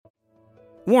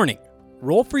Warning: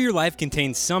 Roll for Your Life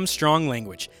contains some strong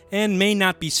language and may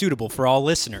not be suitable for all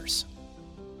listeners.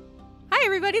 Hi,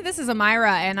 everybody. This is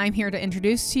Amira, and I'm here to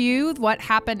introduce to you what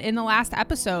happened in the last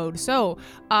episode. So,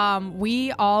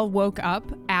 we all woke up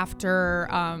after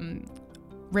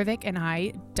Rivik and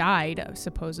I died,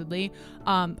 supposedly.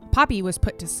 Poppy was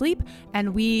put to sleep,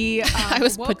 and we I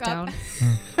was put down.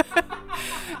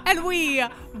 And we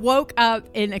woke up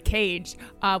in a cage.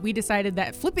 We decided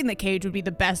that flipping the cage would be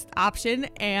the best option,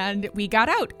 and we got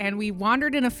out and we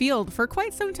wandered in a field for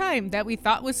quite some time that we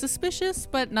thought was suspicious,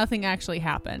 but nothing actually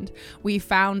happened. We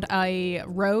found a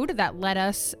road that led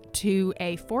us to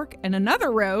a fork and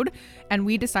another road, and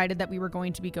we decided that we were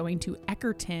going to be going to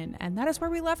Eckerton, and that is where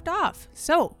we left off.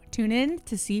 So tune in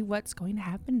to see what's going to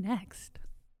happen next.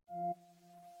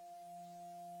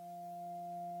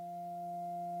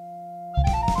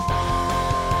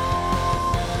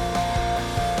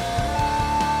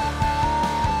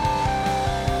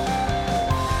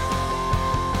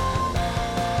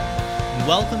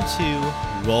 Welcome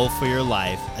to Roll for Your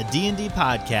Life, a D&D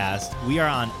podcast. We are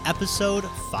on episode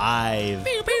 5.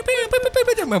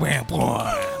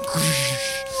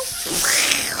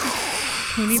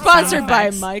 Sponsored by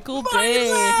Michael Bay.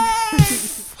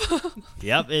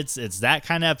 Yep, it's that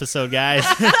kind of episode, guys.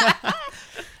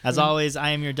 As always,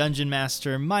 I am your Dungeon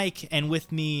Master, Mike, and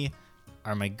with me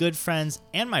are my good friends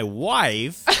and my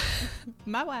wife.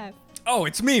 My wife. Oh,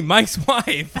 it's me, Mike's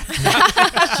wife,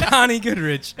 Johnny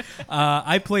Goodrich.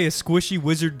 I play a squishy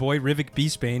wizard boy, Rivik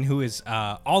Beastbane, who is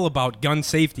all about gun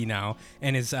safety now,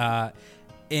 and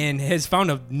has found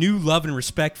a new love and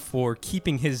respect for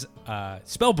keeping his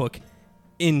spellbook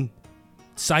in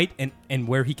sight and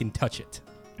where he can touch it.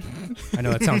 I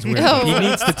know that sounds weird. Oh.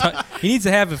 He needs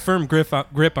to have a firm grip on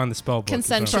the spellbook.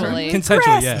 Consensually. Consensually,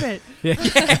 Grasp yeah. it.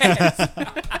 Yes.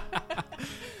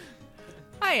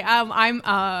 Hi,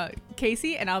 I'm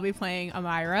Casey, and I'll be playing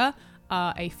Amira,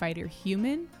 a fighter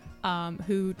human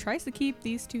who tries to keep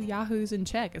these two yahoos in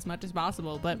check as much as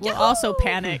possible, but will also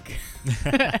panic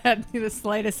at the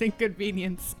slightest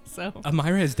inconvenience. So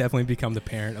Amira has definitely become the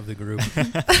parent of the group,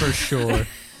 for sure.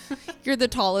 You're the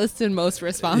tallest and most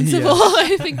responsible. Yeah.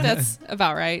 I think that's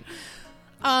about right.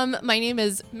 My name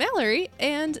is Mallory,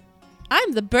 and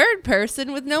I'm the bird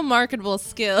person with no marketable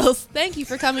skills. Thank you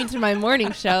for coming to my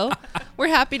morning show. We're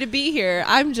happy to be here.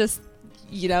 I'm just,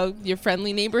 your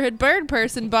friendly neighborhood bird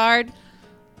person, Bard.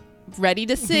 Ready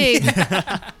to sing.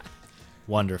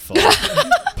 Wonderful.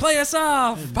 Play us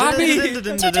off, Poppy!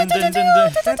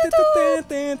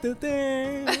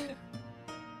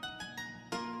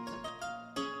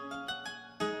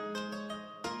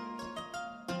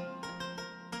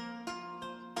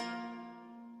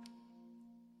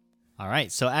 All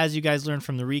right, so as you guys learned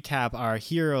from the recap, our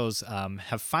heroes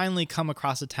have finally come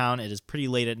across a town. It is pretty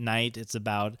late at night. It's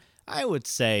about, I would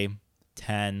say,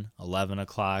 10, 11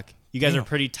 o'clock. You guys are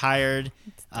pretty tired.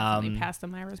 definitely past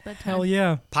Amira's bedtime. Hell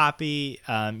yeah. Poppy,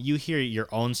 you hear your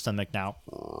own stomach now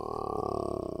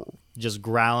just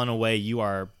growling away. You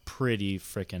are pretty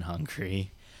freaking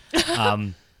hungry.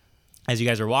 As you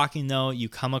guys are walking, though, you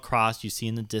come across, you see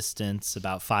in the distance,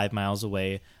 about 5 miles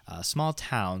away, a small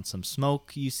town. Some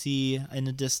smoke you see in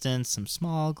the distance, some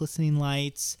small glistening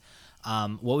lights.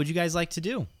 What would you guys like to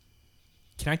do?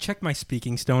 Can I check my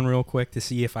speaking stone real quick to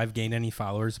see if I've gained any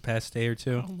followers the past day or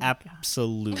two? Oh my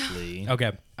Absolutely.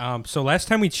 Okay. So last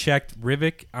time we checked,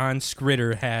 Rivik on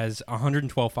Skritter has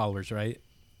 112 followers, right?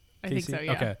 I think Casey? so,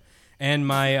 yeah. Okay. And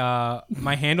my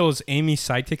my handle is Amy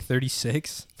Sidekick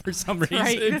 36 for some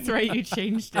reason. That's right. You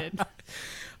changed it.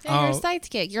 Hey, you're a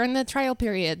sidekick. You're in the trial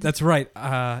period. That's right.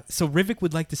 So Rivik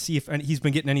would like to see if he's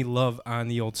been getting any love on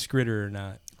the old Skritter or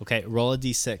not. Okay, roll a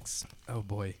d6. Oh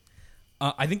boy.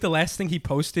 I think the last thing he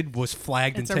posted was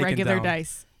flagged It's and a taken regular down.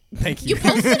 dice. Thank You you.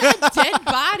 posted a dead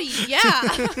body. Yeah.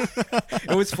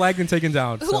 It was flagged and taken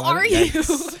down. Who so I are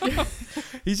don't- you?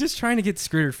 He's just trying to get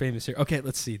Skritter famous here. Okay,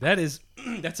 let's see.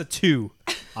 That's a 2.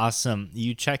 Awesome.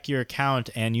 You check your account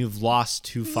and you've lost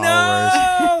 2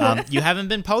 followers. You haven't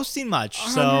been posting much,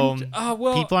 so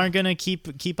people aren't gonna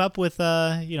keep up with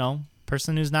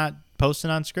person who's not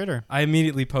posting on Skritter. I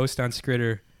immediately post on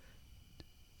Skritter.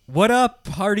 What up,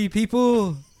 party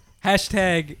people?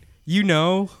 Hashtag,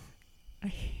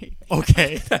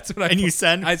 Okay, That's what I and you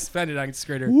send I spend it on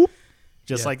Skritter.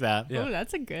 just Yeah. like that. Yeah. Oh,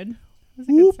 that's a good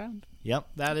sound. Yep,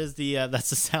 that is that's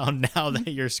the sound now that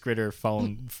your Skritter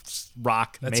phone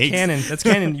rock That's makes. canon. That's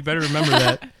canon. You better remember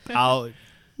that.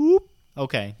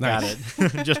 Okay, Nice.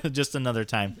 got it. just another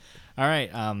time. All right.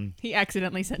 He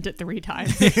accidentally sent it 3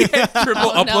 times.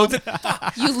 Triple Oh, no. uploads it.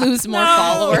 You lose more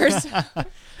followers.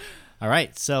 All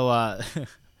right. So,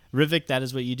 Rivik, that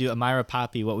is what you do. Amira,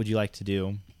 Poppy, what would you like to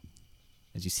do?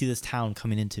 as you see this town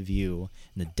coming into view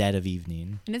in the dead of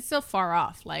evening. And it's still far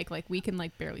off. Like we can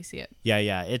like barely see it.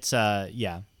 Yeah. It's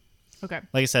yeah. Okay.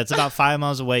 Like I said, it's about 5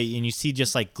 miles away, and you see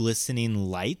just like glistening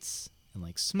lights and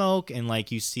like smoke, and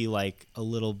like you see like a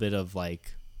little bit of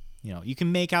like, you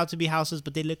can make out to be houses,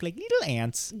 but they look like little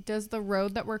ants. Does the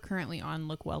road that we're currently on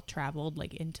look well traveled,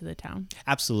 like into the town?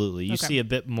 Absolutely. You Okay. see a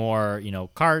bit more,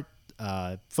 cart,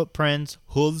 footprints,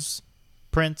 hooves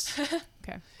prints,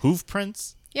 Okay. hoof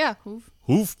prints, Yeah. hoof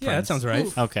prints. Yeah, that sounds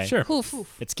right. Okay. Sure. Hoof.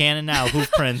 It's canon now,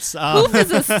 hoof prints. Hoof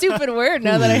is a stupid word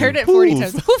now that I heard it 40 Hoof.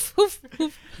 times. Hoof, hoof,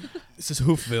 hoof. This is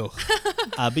Hoofville.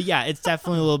 But yeah, it's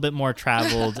definitely a little bit more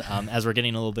traveled as we're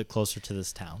getting a little bit closer to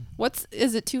this town.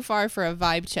 Is it too far for a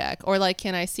vibe check? Or like,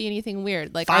 can I see anything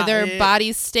weird? Like, Fi- are there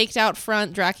bodies staked out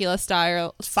front, Dracula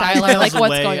style? 5 Or miles like,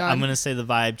 what's away, going on? I'm going to say the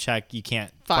vibe check. You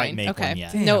can't quite Fine. make Okay. one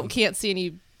yet. Damn. No, can't see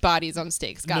any bodies on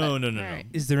stakes. Got No. it. All right.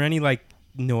 Is there any like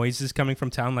noises coming from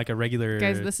town, like a regular?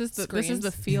 Guys, this is the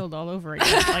Screams. field all over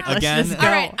again. Like, let's Again? just go.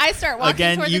 All right, I start walking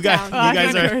Again, toward you the guys- town. you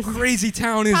guys are- crazy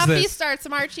town is Poppy this? starts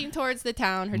marching towards the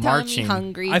town. Her Marching. tummy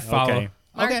hungry. I follow. Okay.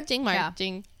 marching, Yeah.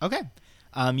 marching. Okay.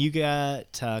 You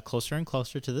get closer and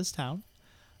closer to this town.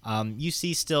 You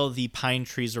see still the pine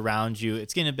trees around you.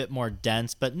 It's getting a bit more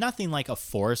dense, but nothing like a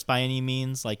forest by any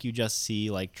means. Like you just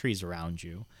see like trees around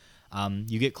you.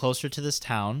 You get closer to this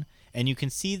town, and you can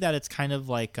see that it's kind of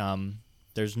like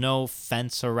there's no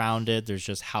fence around it. There's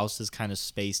just houses kind of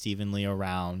spaced evenly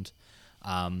around.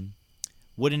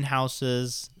 Wooden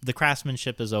houses. The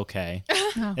craftsmanship is okay.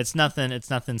 It's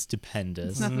nothing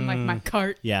stupendous. It's nothing like my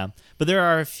cart. Yeah, but there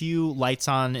are a few lights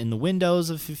on in the windows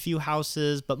of a few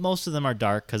houses, but most of them are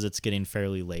dark because it's getting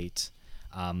fairly late.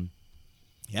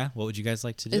 Yeah, what would you guys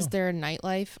like to do? Is there a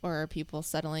nightlife, or are people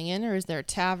settling in, or is there a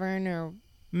tavern, or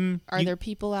are there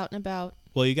people out and about?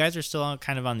 Well, you guys are still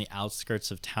kind of on the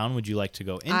outskirts of town. Would you like to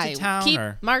go into I town? keep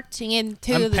Or? marching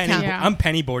into I'm the town. Yeah. I'm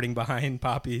pennyboarding behind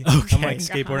Poppy. Okay. I'm like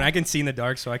skateboarding. I can see in the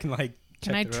dark, so I can like.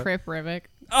 Can check I the road. trip Rivik?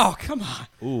 Oh, come on!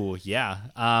 Ooh, yeah.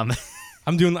 I'm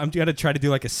gonna try to do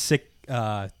like a sick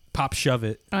pop shove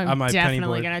it on I'm my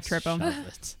definitely pennyboard. gonna trip him. Shove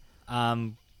it.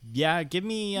 Yeah. Give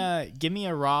me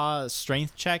a raw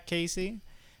strength check, Casey,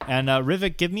 and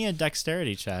Rivik, give me a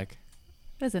dexterity check.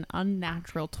 That is an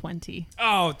unnatural 20.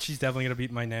 Oh, she's definitely gonna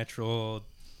beat my natural,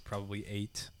 probably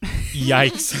 8.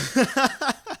 Yikes.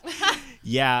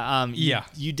 Yeah. Yeah.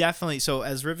 You definitely. So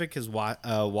as Rivik is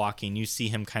walking, you see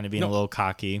him kind of being a No. little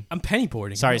cocky. I'm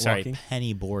pennyboarding. Sorry, I'm not walking.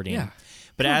 penny boarding. Yeah.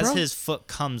 But Come on, as bro. his foot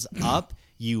comes up,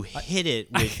 you hit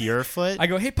it with your foot. I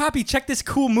go, hey Poppy, check this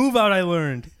cool move out I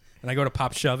learned, and I go to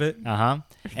pop shove it.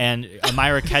 And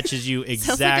Amira catches you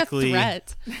exactly. Sounds like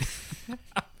a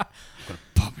threat.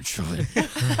 Pop and shove it.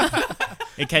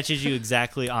 It catches you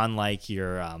exactly on like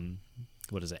your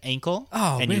what is it, ankle?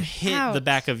 Oh, and you man. hit Ouch. the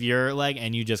back of your leg,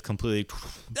 and you just completely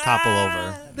topple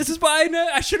over. This is why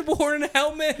I should have worn a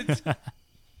helmet.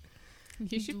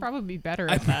 You should probably be better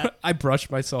at that. I brushed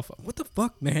myself up. What the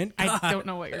fuck, man? I God. don't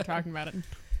know what you're talking about.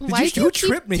 Why you do you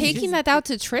trip keep me? taking that out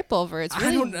to trip over? It's really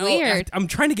I don't know. weird. I'm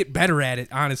trying to get better at it.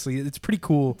 Honestly, it's pretty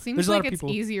cool. Seems There's a like lot of it's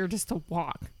people. easier just to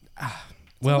walk.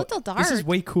 Well, little this is dark.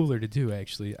 way cooler to do.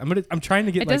 Actually, I'm trying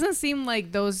to get. It like, doesn't seem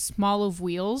like those small of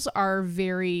wheels are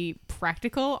very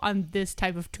practical on this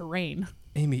type of terrain.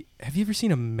 Amy, have you ever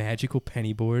seen a magical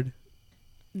penny board?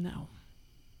 No.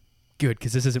 Good,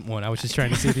 because this isn't one. I was just trying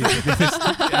to see if you.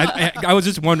 I was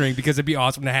just wondering because it'd be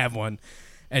awesome to have one.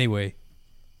 Anyway,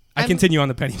 I I'm- continue on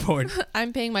the penny board.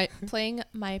 I'm playing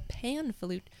my pan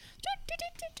flute.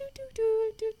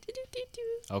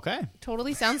 Okay.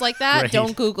 Totally sounds like that. Great.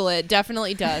 Don't Google it.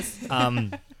 Definitely does.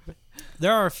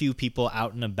 There are a few people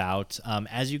out and about.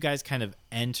 As you guys kind of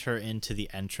enter into the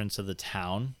entrance of the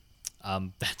town,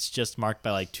 that's just marked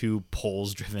by like 2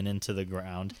 poles driven into the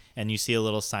ground, and you see a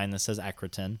little sign that says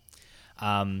Ecriton.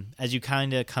 As you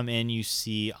kind of come in, you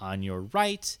see on your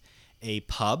right a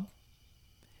pub,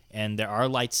 and there are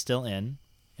lights still in.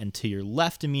 And to your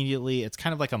left immediately, it's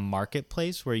kind of like a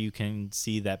marketplace where you can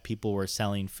see that people were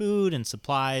selling food and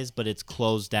supplies, but it's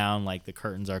closed down, like the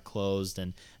curtains are closed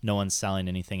and no one's selling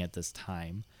anything at this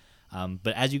time.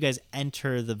 But as you guys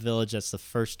enter the village, that's the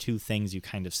first 2 things you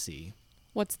kind of see.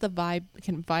 What's the vibe?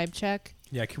 Can vibe check?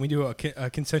 Yeah, can we do a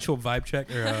consensual vibe check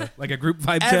or like a group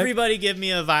vibe check? Everybody give me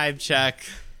a vibe check.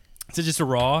 Is it just a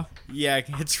raw? Yeah,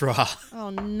 it's raw. Oh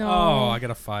no. Oh, I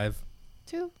got a 5.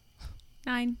 2.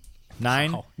 9.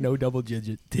 9. Oh, no double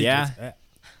digit. Yeah.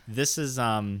 This is,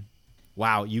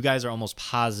 wow, you guys are almost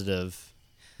positive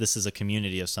this is a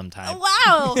community of some type.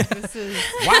 Wow. This is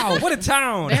Wow, what a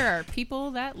town! there are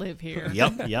people that live here.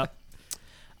 Yep.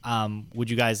 Would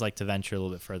you guys like to venture a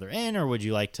little bit further in, or would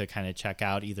you like to kind of check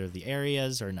out either of the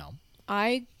areas, or no?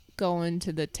 I go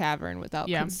into the tavern without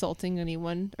Yeah. consulting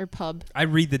anyone or pub. I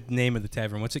read the name of the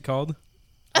tavern. What's it called?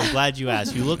 I'm glad you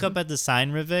asked. You look up at the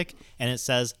sign, Rivik, and it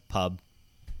says pub.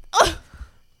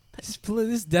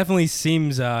 This definitely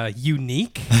seems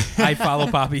unique. I follow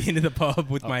Poppy into the pub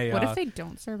with my. What if they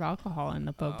don't serve alcohol in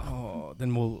the pub? Oh,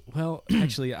 then well,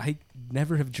 actually, I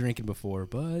never have drinking before,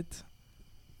 but.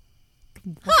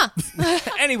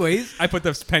 Anyways, I put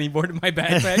the penny board in my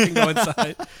backpack and go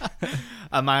inside.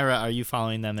 Myra, are you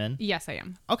following them in? Yes, I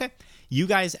am. Okay. You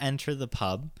guys enter the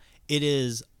pub. It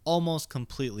is almost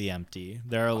completely empty.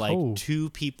 There are like Oh.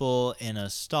 2 people in a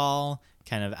stall,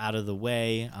 kind of out of the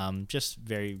way, just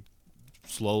very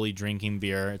slowly drinking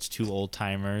beer. It's 2 old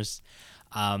timers.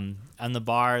 On the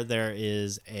bar, there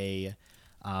is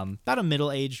about a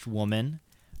middle-aged woman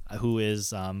who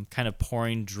is kind of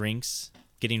pouring drinks,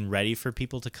 getting ready for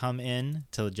people to come in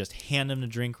to just hand them a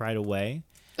drink right away.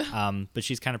 But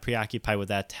she's kind of preoccupied with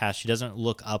that task. She doesn't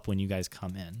look up when you guys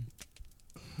come in.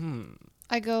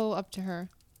 I go up to her.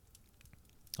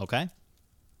 Okay.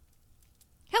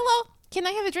 Hello, can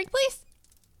I have a drink, please?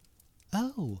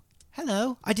 Oh,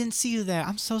 hello. I didn't see you there.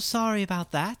 I'm so sorry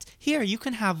about that. Here, you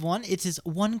can have one. It is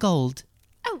 1 gold.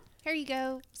 Oh, here you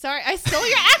go. Sorry, I stole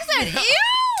your accent. Ew!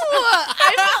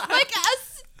 I felt like a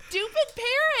stupid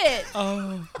parrot.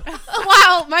 Oh.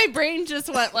 Wow, my brain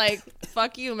just went like,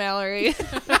 fuck you, Mallory.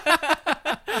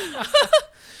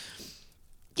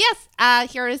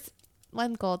 Yes, here is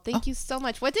 1 gold. Thank you so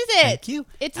much. What is it? Thank you.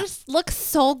 It just looks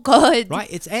so good. Right,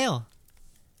 it's ale.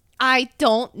 I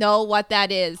don't know what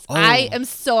that is. Oh. I am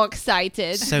so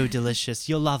excited. So delicious.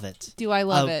 You'll love it. Do I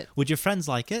love it? Would your friends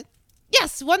like it?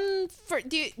 Yes, one for.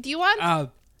 Do you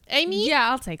want? Amy? Yeah,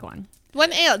 I'll take one.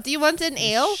 1 ale. Do you want an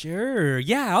ale? Sure.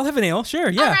 Yeah, I'll have an ale. Sure.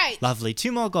 Yeah. All right. Lovely.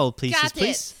 2 more gold, please. Got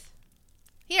Please. it.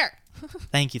 Here.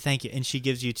 Thank you. And she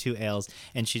gives you 2 ales,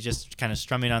 and she's just kind of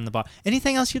strumming on the bar.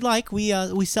 Anything else you'd like? We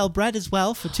sell bread as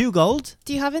well for 2 gold.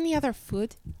 Do you have any other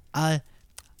food?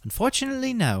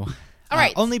 Unfortunately, no. All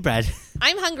right. Only bread.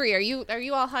 I'm hungry. Are you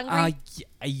all hungry?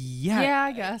 Yeah. Yeah,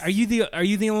 I guess. Are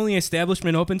you the only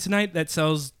establishment open tonight that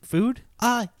sells food?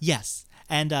 Yes.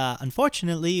 And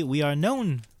unfortunately, we are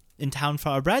known in town for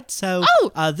our bread, so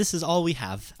this is all we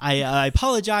have. I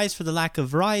apologize for the lack of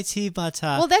variety, but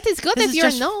well, that is good this if is you're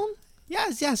just- known.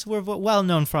 Yes, we're well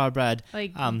known for our bread.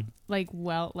 Like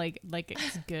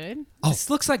it's good. This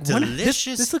looks like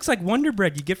delicious. This looks like Wonder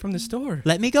Bread you get from the store.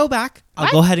 Let me go back. I'll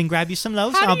What? go ahead and grab you some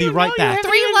loaves, How and I'll do be you right know you back. haven't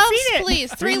 3 even loaves, seen it.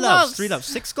 please. 3 loaves. 3 loaves.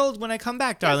 6 gold when I come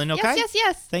back, darling, Yes, okay?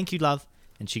 Yes. Thank you, love.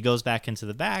 And she goes back into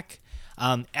the back.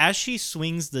 As she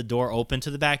swings the door open to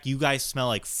the back, you guys smell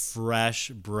like fresh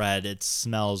bread. It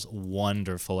smells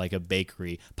wonderful, like a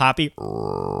bakery. Poppy,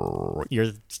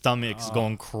 your stomach's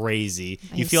going crazy.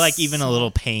 You I'm feel like even a so- little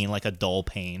pain, like a dull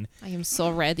pain. I am so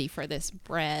ready for this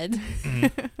bread.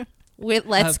 Wait,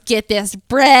 let's get this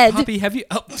bread. Poppy, have you?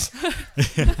 Oh.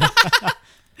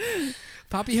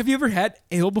 Poppy, have you ever had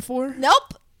ale before?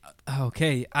 Nope.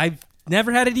 Okay, I've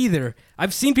never had it either.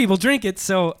 I've seen people drink it,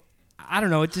 so I don't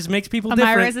know. It just makes people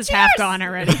Amira's different. is half gone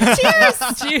already. Cheers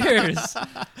Cheers.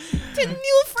 to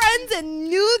new friends and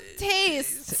new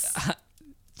tastes.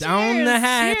 Down the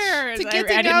hatch. Cheers. To I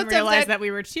getting out didn't of realize that- that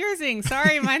we were cheersing.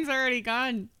 Sorry, mine's already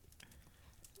gone.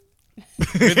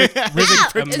 Rivik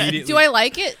Ah! immediately. Do I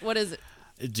like it? What is it?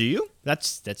 Do you?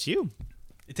 That's you.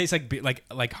 It tastes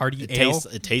like hearty It ale,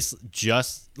 tastes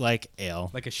just like ale,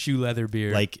 like a shoe leather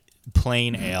beer. like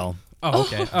plain ale, oh,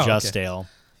 okay. Oh, just okay. ale.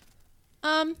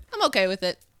 I'm okay with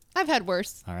it. I've had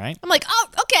worse. All right. I'm like, oh,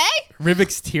 okay.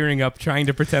 Rivik's tearing up, trying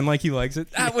to pretend like he likes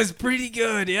it. That was pretty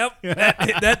good. Yep,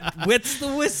 that wets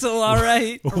the whistle. All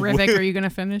right. Rivik, are you gonna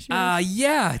finish yours?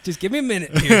 Yeah. Just give me a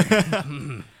minute here.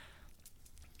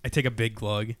 I take a big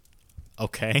glug.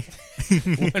 Okay.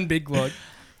 One big glug.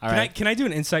 All Can right. can I do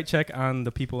an insight check on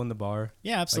the people in the bar?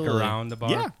 Yeah, absolutely. around the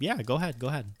bar? Yeah. Go ahead.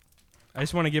 I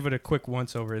just want to give it a quick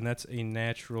once over, and that's a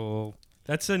natural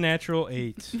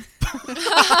 8.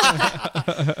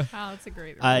 Oh, that's a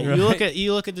great.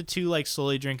 You look at the 2 like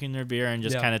slowly drinking their beer and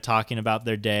just Yeah. kind of talking about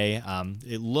their day.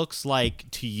 It looks like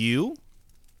to you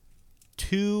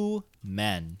 2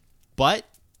 men, but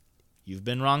you've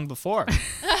been wrong before.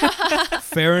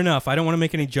 Fair enough. I don't want to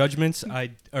make any judgments.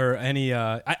 I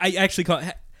actually call.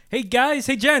 Hey guys.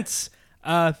 Hey gents.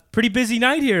 Pretty busy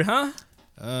night here, huh?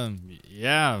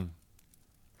 Yeah,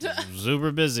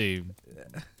 super busy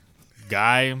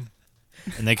guy.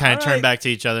 And they kind of All turn right. back to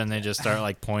each other and they just start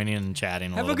like pointing and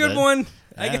chatting. Have a little good bit. one.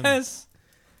 I Yeah. guess.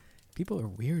 People are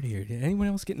weird here. Did anyone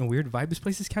else getting a weird vibe? This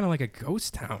place is kind of like a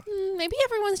ghost town. Maybe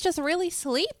everyone's just really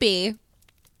sleepy.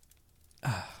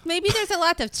 Maybe there's a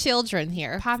lot of children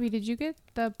here. Poppy, did you get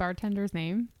the bartender's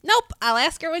name? Nope. I'll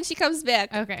ask her when she comes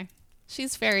back. Okay.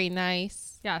 She's very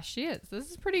nice. Yeah, she is. This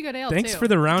is pretty good ale, Thanks too. for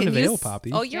the round Can of you ale, s-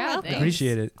 Poppy. Oh, you're Yeah, welcome. thanks.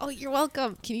 Appreciate it. Oh, you're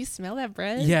welcome. Can you smell that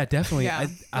bread? Yeah, definitely. Yeah,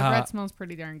 the bread smells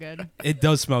pretty darn good. It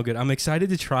does smell good. I'm excited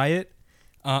to try it.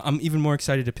 I'm even more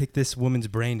excited to pick this woman's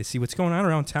brain to see what's going on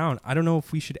around town. I don't know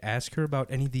if we should ask her about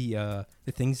any of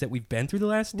the things that we've been through the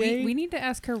last day. We need to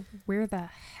ask her where the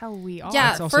hell we are. Yeah,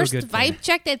 That's also a first good thing. vibe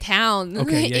check the town.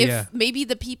 Okay, yeah, if yeah. maybe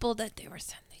the people that they were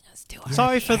sending us to are.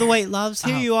 Sorry for the wait, loves.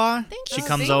 Here you are. Thank She you.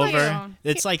 comes Thank over. you.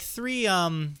 It's like three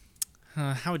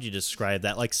how would you describe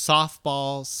that? Like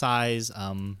softball size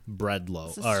bread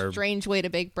loaf. It's a strange way to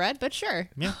bake bread, but sure.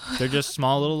 Yeah, they're just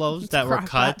small little loaves that were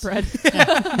Crock-pot cut.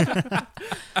 bread.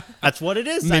 That's what it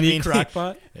is. Mini I mean,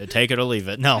 crockpot. take it or leave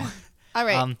it. No. All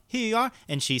right. Here you are,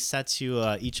 and she sets you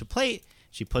each a plate.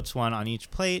 She puts one on each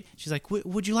plate. She's like,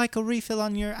 "Would you like a refill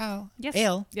on your Yes.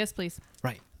 ale?" Yes, please.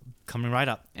 Right, coming right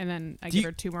up. And then I Do give you-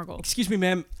 her 2 more gold. Excuse me,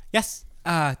 ma'am. Yes,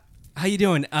 How you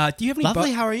doing? Do you have any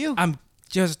lovely. How are you? I'm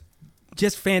just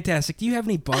fantastic. Do you have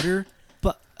any butter?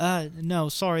 But no,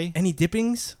 sorry. Any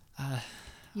dippings?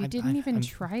 You I'm- didn't even I'm-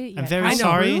 try it yet. I'm very How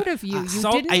sorry. rude of you. You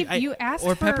Salt- didn't. You asked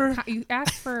or for pepper? You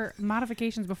asked for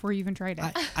modifications before you even tried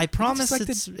it. I promise like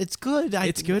it's good.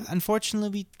 It's good?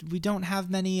 Unfortunately, we don't have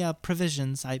many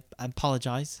provisions. I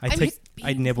apologize. I I'm take. just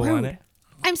I nibble on rude. it.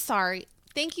 I'm sorry.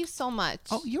 Thank you so much.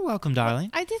 Oh, you're welcome, darling.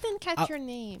 I didn't catch your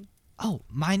name. Oh,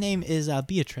 my name is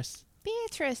Beatrice.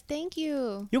 Beatrice, thank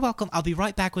you. You're welcome. I'll be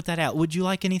right back with that out. Would you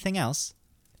like anything else?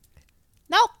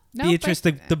 Nope. No, Beatrice,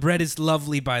 but- the bread is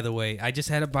lovely, by the way. I just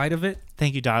had a bite of it.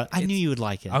 Thank you, darling. I knew you would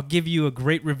like it. I'll give you a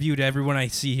great review to everyone I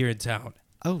see here in town.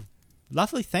 Oh,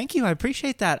 lovely. Thank you. I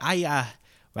appreciate that.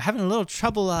 We're having a little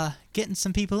trouble getting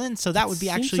some people in, so that would be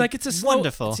Seems actually like it's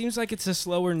wonderful. It seems like it's a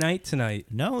slower night tonight.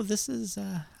 No, this is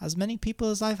as many people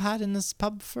as I've had in this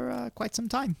pub for quite some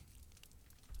time.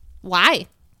 Why?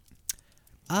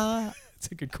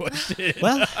 That's a good question.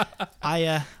 Well, I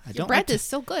Your don't bread like to, is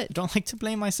so good. don't like to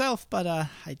blame myself, but I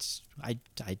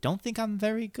don't think I'm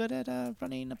very good at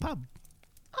running a pub.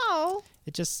 Oh.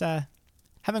 It just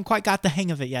haven't quite got the hang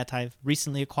of it yet. I've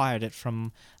recently acquired it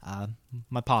from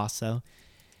my pa, so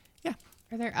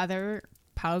Are there other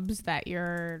pubs that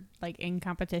you're like in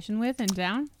competition with in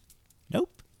town?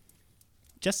 nope.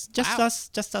 Just Wow. us,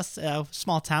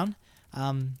 small town.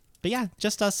 But yeah,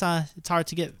 just us. It's hard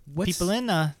to get What's- people in.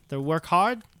 They work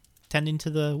hard, tending to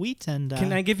the wheat, and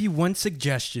Can I give you one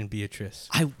suggestion, Beatrice?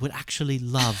 I would actually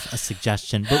love a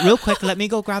suggestion, but real quick, let me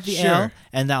go grab the ale, Sure.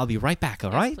 and I'll be right back.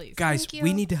 All Yes, right? please. Guys, Thank we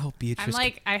you. need to help Beatrice.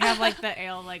 I have like the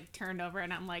ale like turned over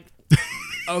and I'm like,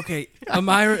 Okay,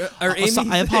 Amira or Oh,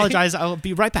 Amy. I apologize. I'll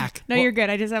be right back. no, you're good.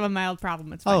 I just have a mild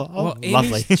problem. It's fine. Oh, Well,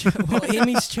 lovely. while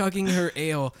Amy's chugging her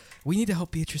ale, we need to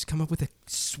help Beatrice come up with a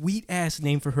sweet ass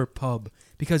name for her pub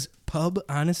because pub,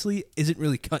 honestly, isn't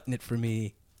really cutting it for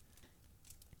me.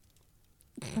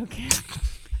 Okay.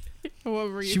 What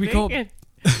were you Should we call- thinking?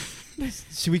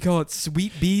 Should we call it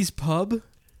Sweet Bee's Pub,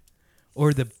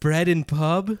 or the Bread and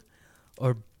Pub,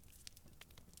 or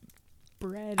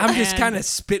Bread. I'm just and kind of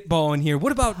spitballing here.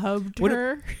 What about pubbed what-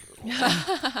 her.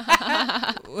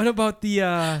 what about the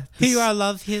Here you are,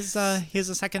 love. Here's a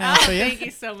second ale for you. Thank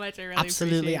you so much. I really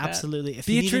Absolutely, appreciate that. absolutely. If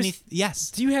Beatrice- you need any, yes.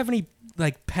 Do you have any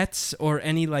like pets or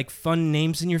any like fun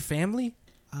names in your family?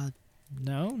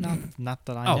 No, not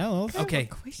that I Oh, know of. okay.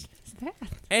 What question is that?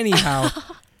 Anyhow,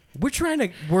 we're trying to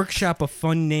workshop a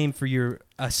fun name for your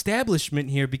establishment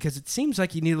here because it seems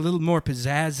like you need a little more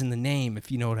pizzazz in the name,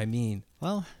 if you know what I mean.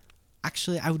 Well,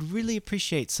 actually, I would really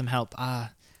appreciate some help.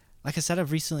 Like I said,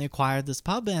 I've recently acquired this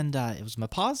pub, and it was my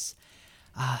pa's.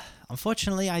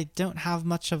 Unfortunately, I don't have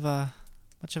much of a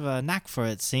knack for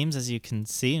it. Seems, as you can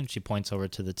see, and she points over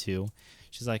to the two.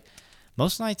 She's like,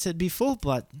 most nights it'd be full,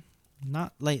 but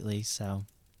not lately. So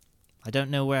I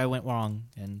don't know where I went wrong,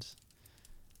 and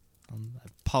I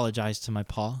apologize to my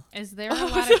pa. Is there a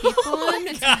lot of people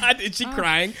in? God, is she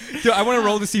crying? Dude, I want to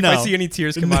roll to see if I No. see any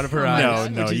tears come out of her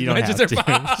eyes. No, When she you don't mentions have her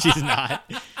to. mom. She's not.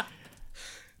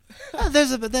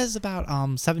 There's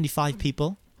about 75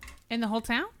 people. In the whole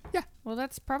town? Yeah. Well,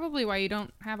 that's probably why you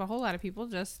don't have a whole lot of people.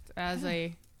 Just as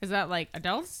a, is that like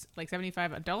adults, like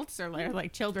 75 adults, or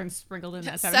like children sprinkled in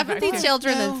that 75? 70 too?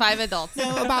 children No. and 5 adults.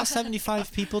 No, about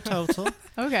 75 people total.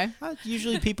 Okay.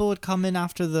 Usually people would come in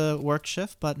after the work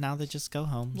shift, but now they just go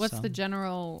home. What's so. the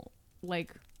general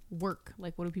like work?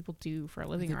 Like, what do people do for a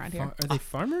living around here? Are they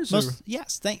farmers? Or? Most,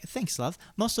 yes, thanks, love.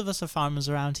 Most of us are farmers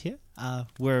around here.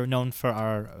 We're known for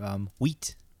our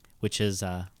wheat, which is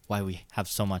why we have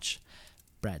so much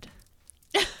bread.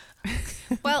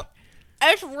 Well,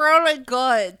 it's really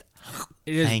good.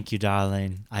 It is. Thank you,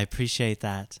 darling. I appreciate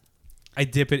that. I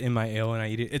dip it in my ale and I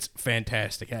eat it. It's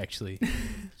fantastic, actually.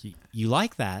 You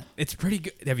like that? It's pretty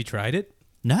good. Have you tried it?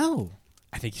 No.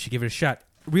 I think you should give it a shot.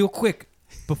 Real quick,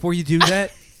 before you do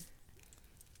that,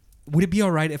 would it be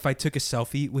all right if I took a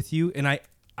selfie with you? And I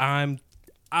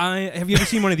have you ever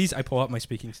seen one of these? I pull out my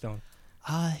speaking stone.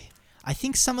 I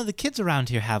think some of the kids around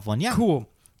here have one. Yeah. Cool.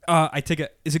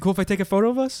 Is it cool if I take a photo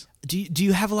of us? Do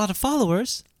you have a lot of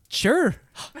followers? Sure.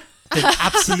 Then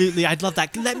absolutely, I'd love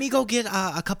that. Let me go get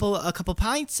a couple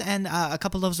pints and a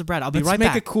couple loaves of bread. I'll be Let's right make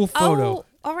back. a cool photo. Oh,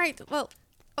 all right. Well,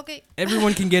 okay.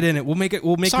 Everyone can get in it. We'll make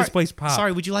this place pop.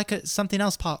 Sorry, would you like something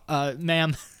else,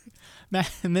 ma'am?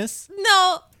 Miss?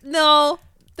 No.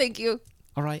 Thank you.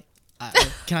 All right.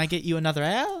 Can I get you another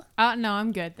ale? No,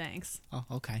 I'm good, thanks. Oh,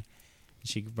 okay.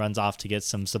 She runs off to get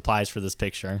some supplies for this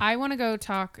picture. I want to go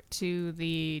talk to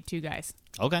the two guys.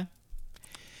 Okay.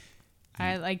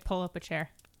 I pull up a chair.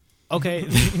 Okay.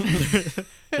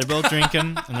 They're both drinking,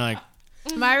 and they're like,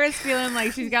 Myra's feeling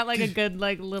like she's got a good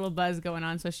little buzz going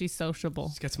on, so she's sociable.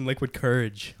 She's got some liquid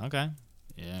courage. okay.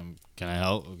 Yeah, can I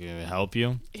help? Can I help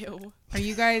you? Ew. Are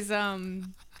you guys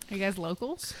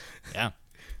locals? Yeah.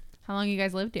 How long you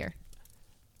guys lived here?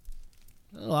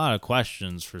 A lot of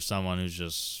questions for someone who's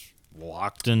just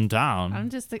walked in town. I'm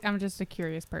just a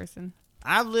curious person.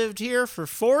 I've lived here for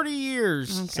 40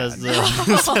 years, Oh, says God.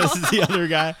 says the other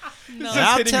guy. No. Just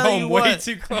I'll hitting tell home you way what.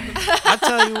 too close. I'll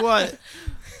tell you what.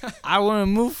 I want to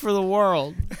move for the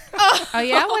world. Oh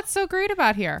yeah, what's so great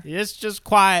about here? It's just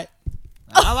quiet.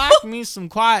 I like me some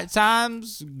quiet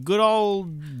times. Good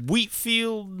old wheat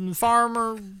field and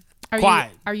farmer.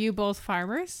 Quiet. Are you both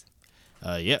farmers?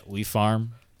 Yeah, we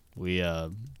farm. We've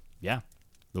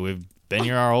been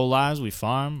here our whole lives. We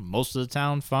farm. Most of the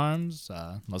town farms,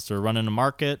 unless they're running a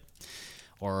market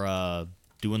or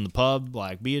doing the pub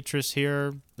like Beatrice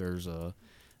here. There's a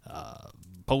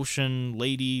potion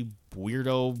lady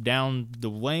weirdo down the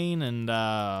lane and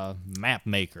map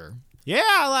maker. Yeah,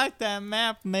 I like that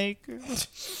map maker.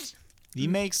 He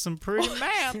makes some pretty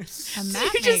maps. A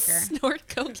map You maker. just snort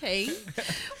cocaine.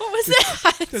 What was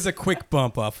that? There's a quick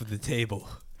bump off of the table.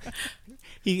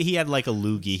 He had like a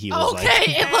loogie. He was Okay, like,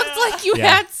 it looked like you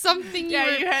Yeah. had something. you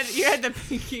had the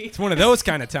pinky. It's one of those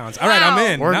kind of towns. All right, I'm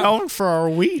in. we're now, known for our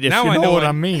weed, if now you I know, know what it.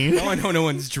 I mean. now I know no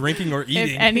one's drinking or If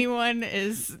eating. anyone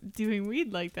is doing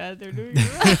weed like that, they're doing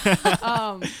it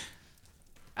wrong.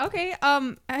 Okay.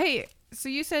 Hey, so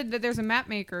you said that there's a map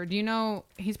maker. Do you know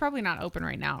he's probably not open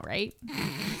right now, right?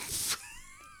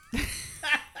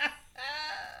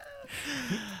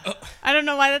 I don't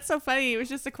know why that's so funny. It was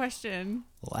just a question.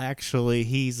 Well, actually,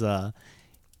 he's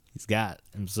got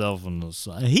himself in the.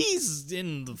 He's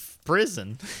in the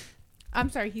prison. I'm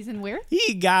sorry. He's in where?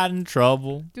 He got in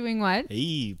trouble. Doing what?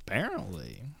 He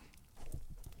apparently.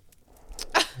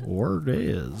 Word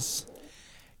is,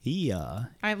 he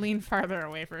I lean farther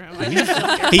away from him.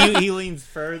 he leans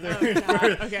further.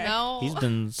 Okay. No. He's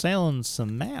been selling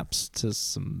some maps to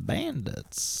some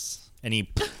bandits, and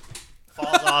he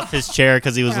falls off his chair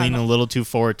because he was leaning a little too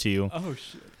forward to you. Oh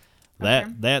shit!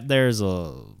 That there's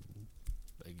a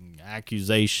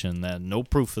accusation that no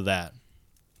proof of that.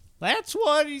 That's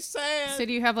what he said. So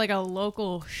do you have a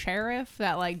local sheriff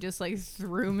that just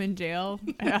threw him in jail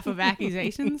off of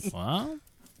accusations? Well,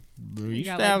 we You used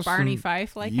got to have Barney some,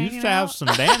 Fife used hanging to have out? some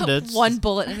bandits. One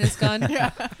bullet in his gun.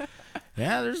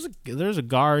 Yeah, there's a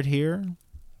guard here.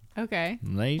 Okay.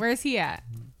 They Where's he at?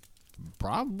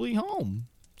 probably home.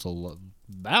 It's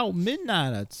about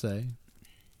midnight, I'd say.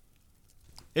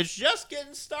 It's just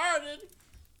getting started.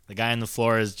 The guy on the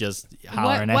floor is just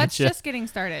hollering What's at you. just getting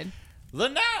started? The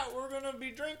night we're gonna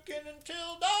be drinking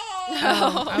until dawn.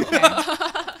 Oh, okay.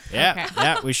 Yeah,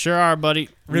 yeah, we sure are, buddy.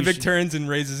 We Rivik sh- turns and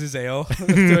raises his ale.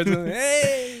 Towards him.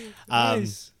 Hey,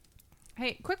 nice.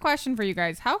 Hey, quick question for you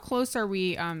guys. How close are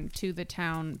we to the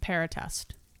town Paratest?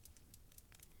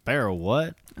 Bear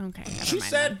what? Okay. Never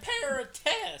mind then.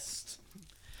 paratest.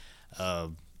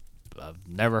 I've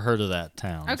never heard of that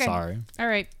town. Okay. Sorry. All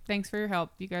right. Thanks for your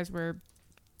help. You guys were,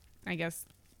 I guess,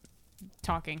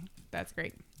 talking. That's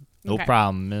great. No Okay.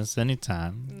 problem, miss.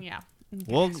 Anytime. Yeah.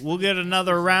 We'll get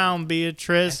another round, Ask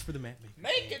Beatrice. for the map maker.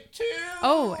 Make it two.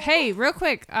 Oh, hey, real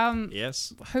quick.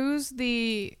 Yes.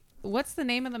 What's the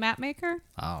name of the map maker?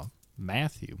 Oh,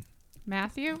 Matthew.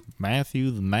 Matthew? Matthew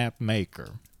the map maker.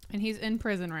 And he's in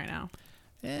prison right now.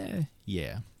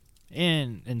 Yeah.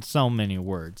 In so many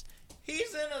words.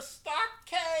 He's in a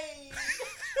stockade.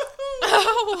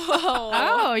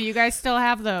 Oh, you guys still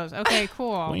have those. Okay, What do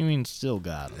cool. you mean still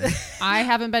got him? I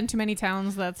haven't been to many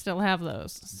towns that still have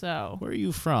those. So Where are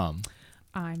you from?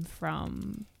 I'm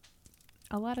from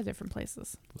a lot of different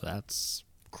places. That's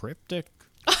cryptic.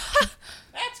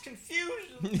 That's confusion.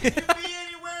 Can you be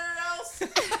anywhere else?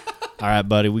 All right,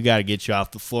 buddy, we got to get you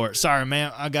off the floor. Sorry,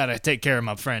 man. I got to take care of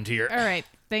my friend here. All right.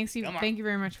 Thank you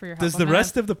very much for your help. Does the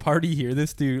rest of the party hear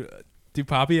this? Do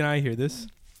Poppy and I hear this?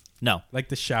 No. Like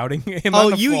the shouting? Him Oh,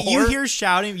 on the you floor? hear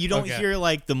shouting. You don't Okay. hear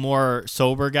like the more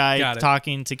sober guy Got it.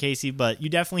 talking to Casey, but you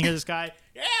definitely hear this guy.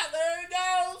 Yeah, there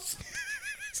he goes.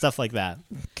 Stuff like that.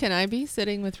 Can I be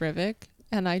sitting with Rivik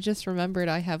and I just remembered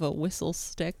I have a whistle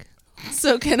stick?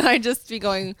 So can I just be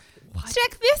going,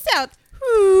 check this out?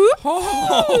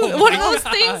 Oh, One of my those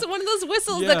God. things, one of those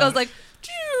whistles Yeah. that goes like,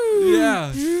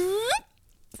 Yeah.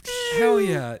 Hell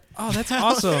yeah. Oh, that's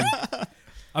awesome.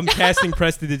 I'm casting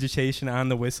prestidigitation on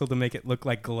the whistle to make it look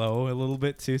like glow a little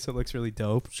bit too, so it looks really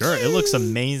dope. Sure, it looks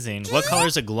amazing. What color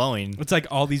is it glowing? It's like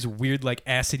all these weird like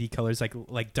acidy colors,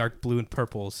 like dark blue and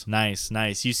purples. Nice,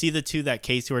 nice. You see the two that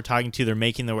Casey were talking to, they're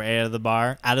making their way out of the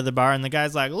bar, and the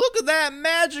guy's like, look at that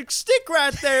magic stick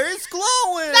right there. It's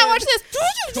glowing. now watch this.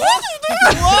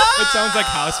 It sounds like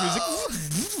house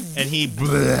music. And he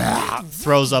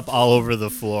throws up all over the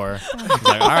floor. He's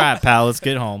like, all right, pal, let's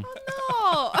get home.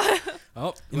 Oh.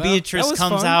 Oh, And well, Beatrice that was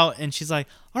comes fun. out and she's like,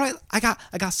 all right, I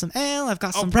got some ale, I've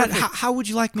got Oh, some bread. perfect. How would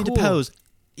you like me Cool. to pose?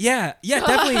 Yeah,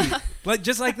 definitely. Like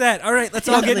just like that. All right, let's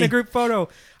all get in a group photo.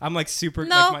 I'm like super.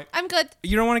 No, Like I'm good.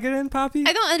 you don't want to get in, Poppy?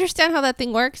 I don't understand how that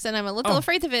thing works, and I'm a little Oh.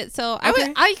 afraid of it. So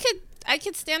Okay. I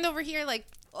could stand over here like,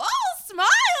 oh, smile.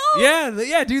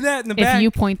 Yeah, do that in the back. If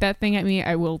you point that thing at me,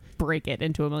 I will break it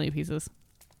into a million pieces.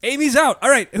 Amy's out. All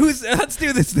right, let's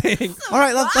do this thing. All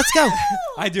right, let's go.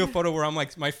 I do a photo where I'm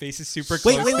like, my face is super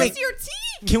close. Wait. Where's your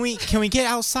team? Can we get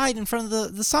outside in front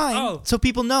of the sign Oh. so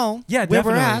people know Yeah, where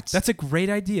definitely. we're at? That's a great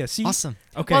idea. See, awesome.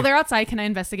 Okay. While they're outside, can I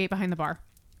investigate behind the bar?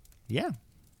 Yeah.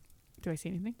 Do I see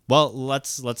anything? Well,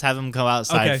 let's have him go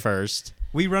outside Okay. first.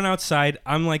 We run outside.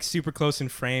 I'm like super close in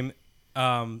frame.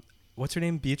 What's her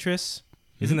name? Beatrice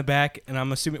is in the back, and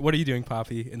I'm assuming. What are you doing,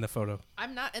 Poppy, in the photo?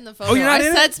 I'm not in the photo. Oh, you're not I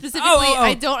in said it? specifically, Oh.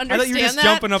 I don't understand I thought you were just that.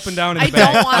 jumping up and down in the I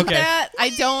back. don't want Okay. that. I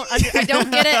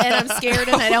don't get it, and I'm scared,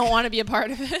 and I don't want to be a part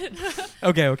of it.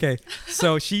 Okay.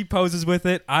 So she poses with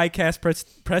it. I cast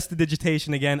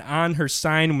prestidigitation again on her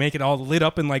sign, make it all lit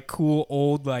up in like cool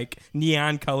old like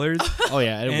neon colors. Oh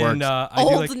yeah, it and works. I do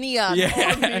Old like, neon. Yeah.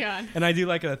 Old neon. And I do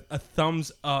like a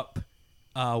thumbs up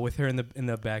with her in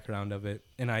the background of it,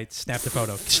 and I snap the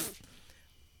photo.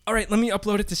 All right, let me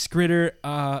upload it to Skritter.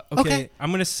 Okay.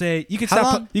 I'm gonna say you can How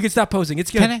stop. long? You can stop posing.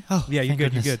 It's good. Can I? Oh, yeah, you're thank good.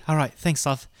 goodness. You're good. All right, thanks,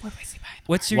 love. What do I see behind?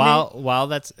 What's your name? While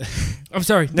that's I'm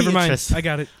sorry. Never mind. Beatrice. I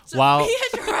got it. while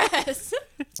Beatrice.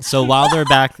 so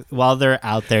while they're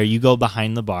out there, you go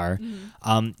behind the bar.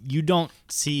 You don't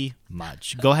see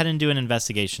much. Go ahead and do an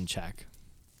investigation check.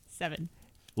 7.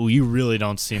 Ooh, you really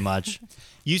don't see much.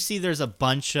 You see there's a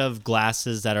bunch of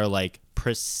glasses that are like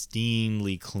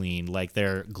pristinely clean, like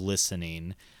they're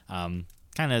glistening.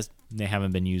 Kind of they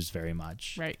haven't been used very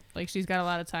much. Right. Like she's got a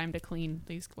lot of time to clean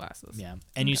these glasses. Yeah.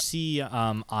 And you see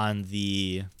on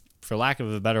the, for lack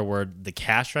of a better word, the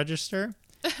cash register,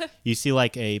 you see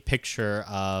like a picture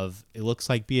of, it looks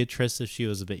like Beatrice if she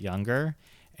was a bit younger,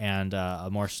 and a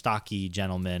more stocky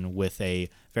gentleman with a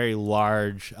very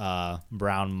large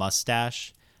brown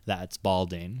mustache that's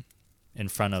balding in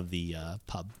front of the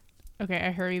pub. Okay,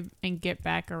 I hurry and get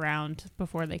back around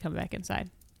before they come back inside.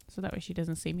 So that way she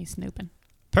doesn't see me snooping.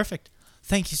 Perfect.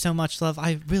 Thank you so much, love.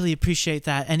 I really appreciate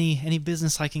that. Any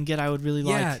business I can get, I would really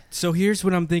Yeah. like. So here's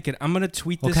what I'm thinking. I'm gonna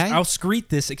tweet this. Okay. I'll screet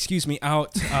this. Excuse me.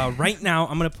 Out right now.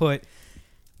 I'm gonna put,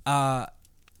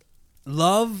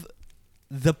 love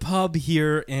the pub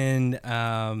here in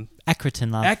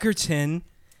Eckerton, love. Eckerton.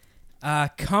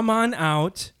 Come on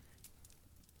out.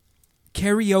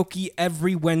 Karaoke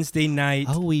every Wednesday night.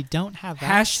 Oh, we don't have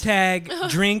that. Hashtag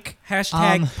drink.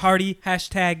 Hashtag party.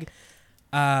 Hashtag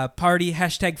party.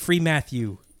 Hashtag free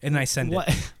Matthew. And I send What?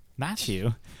 it.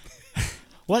 Matthew?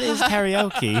 What is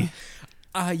karaoke?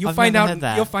 You'll I've find never out. heard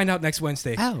that. You'll find out next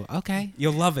Wednesday. Oh, okay.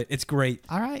 You'll love it. It's great.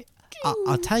 All right.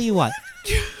 I'll tell you what.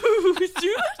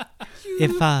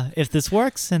 If this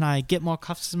works and I get more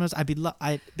customers, I'd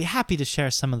be happy to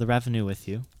share some of the revenue with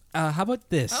you. How about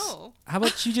this? Oh. How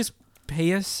about you just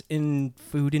pay us in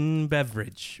food and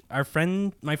beverage?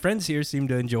 My friends here seem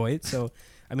to enjoy it. So,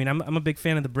 I mean, I'm a big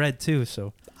fan of the bread too.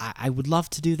 So, I would love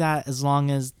to do that as long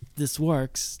as this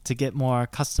works to get more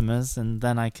customers, and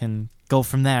then I can go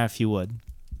from there if you would.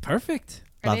 perfect.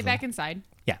 Are Lovely. they back inside?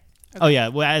 Yeah. Oh, yeah.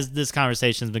 Well, as this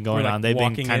conversation's been going We're, like, on, they've been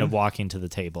walking kind of in. walking to the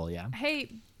table, yeah.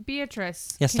 Hey,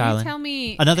 Beatrice. Yes, can darling. you tell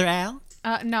me? Another ale?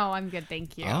 No, I'm good.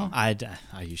 Thank you. Oh,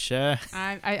 are you sure?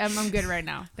 I'm good right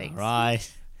now. Thanks. All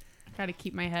right. Try to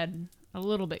keep my head a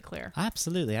little bit clear.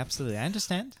 Absolutely. I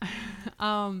understand.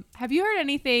 Have you heard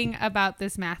anything about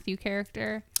this Matthew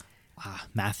character?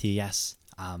 Matthew, yes.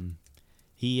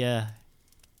 He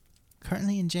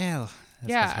currently in jail. as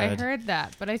Yeah, I've I heard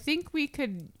that, but I think we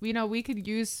could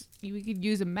use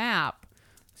a map.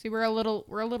 See, we're a little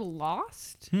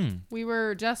lost. We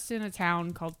were just in a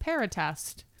town called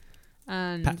Paratest,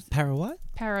 and Para what?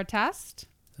 Paratest.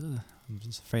 I'm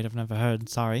just afraid I've never heard.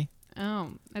 Sorry.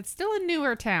 Oh, it's still a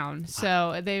newer town,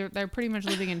 so they're pretty much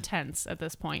living in tents at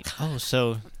this point. Oh,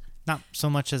 so not so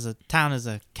much as a town as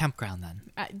a campground then.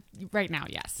 Right now,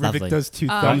 yes. Lovely. Rivik does two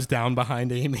thumbs down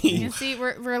behind Amy. You see,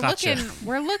 we're Gotcha.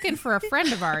 looking for a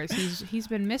friend of ours. He's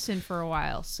been missing for a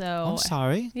while. So I'm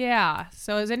sorry. yeah.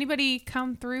 So has anybody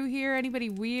come through here? Anybody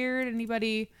weird?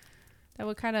 Anybody that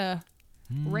would kind of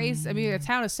raise? I mean, a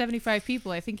town of 75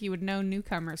 people. I think you would know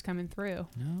newcomers coming through.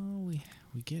 No,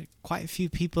 we get quite a few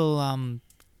people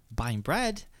buying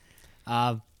bread.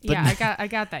 But Yeah, I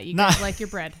got that. You Not- guys like your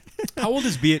bread. How old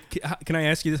is Can I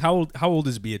ask you this? How old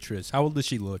is Beatrice? How old does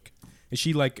she look? Is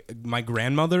she like my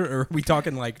grandmother, or are we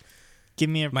talking like give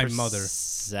me a my mother?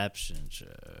 perception check.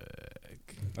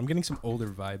 I'm getting some older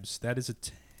vibes. That is a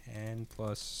 10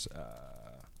 plus.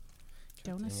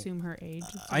 Don't assume her age.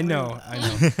 It's I know.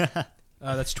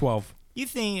 That's 12. You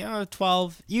think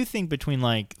 12? You think between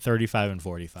like 35 and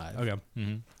 45. Okay,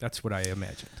 Mm-hmm. that's what I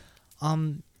imagined.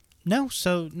 No,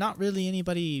 so not really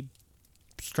anybody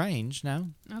strange. No.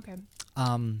 Okay.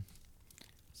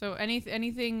 So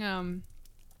anything.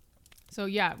 So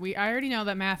yeah, I already know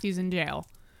that Matthew's in jail,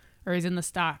 or he's in the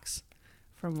stocks,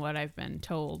 from what I've been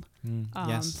told.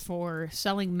 yes, For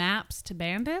selling maps to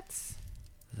bandits.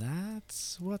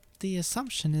 that's what the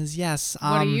assumption is. Yes.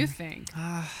 What do you think?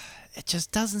 It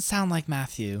just doesn't sound like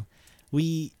Matthew.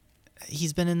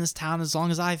 He's been in this town as long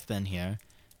as I've been here.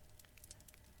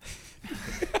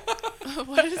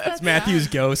 What is that? It's Matthew's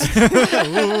ghost.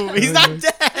 Ooh, he's not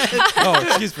dead. Oh,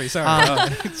 excuse me. Sorry.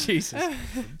 Jesus.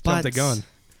 Jumped the gun.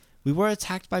 We were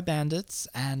attacked by bandits,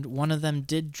 and one of them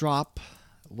did drop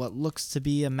what looks to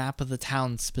be a map of the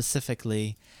town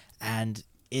specifically, and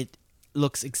it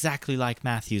looks exactly like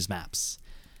Matthew's maps.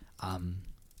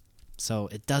 So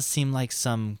it does seem like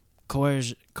some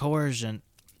coercion.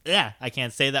 Yeah, I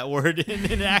can't say that word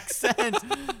in an accent.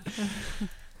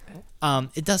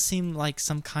 It does seem like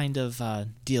some kind of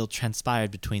deal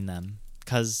transpired between them.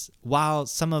 Because while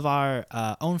some of our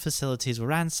own facilities were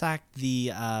ransacked,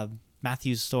 the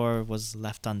Matthew's store was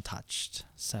left untouched.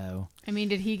 So I mean,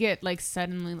 did he get like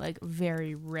suddenly like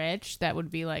very rich? That would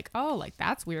be like, oh, like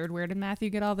that's weird. Where did Matthew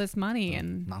get all this money?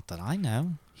 And not that I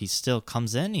know. He still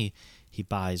comes in. He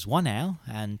buys 1 ale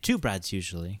and 2 breads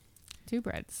usually. 2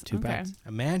 breads. Two breads.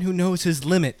 A man who knows his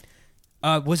limit.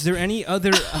 Was there any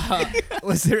other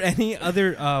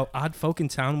odd folk in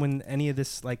town when any of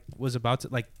this like was about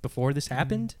to before this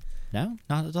happened? No,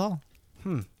 not at all.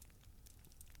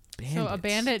 So a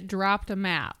bandit dropped a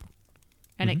map,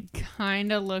 and it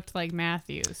kind of looked like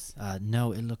Matthew's.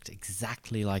 No, it looked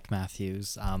exactly like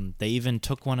Matthew's. They even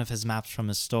took one of his maps from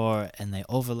his store and they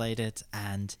overlaid it,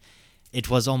 and it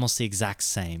was almost the exact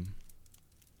same.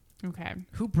 Okay.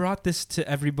 Who brought this to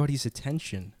everybody's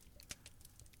attention?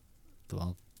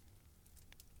 Well,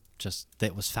 just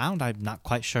it was found. I'm not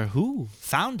quite sure who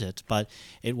found it, but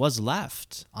it was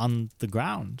left on the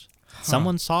ground.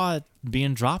 Someone saw it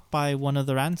being dropped by one of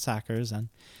the ransackers, and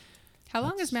How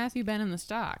long has Matthew been in the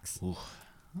stocks?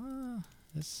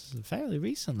 this is fairly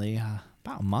recently,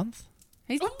 about a month.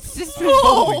 He's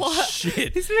Holy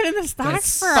shit! He's been in the stocks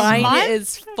That's for a Fine month.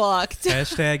 is fucked.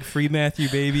 Hashtag free Matthew,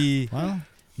 baby. Well,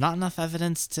 not enough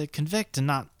evidence to convict, and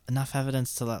not enough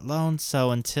evidence to let alone.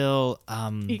 So until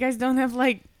You guys don't have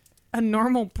like a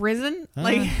normal prison?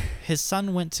 Like his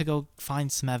son went to go find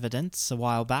some evidence a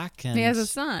while back, and he has a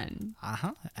son.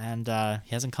 and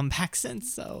he hasn't come back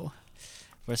since. So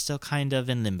we're still kind of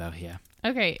in limbo here.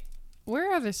 Okay,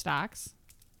 where are the stocks?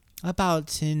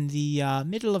 About in the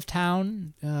middle of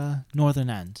town, northern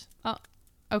end. Oh,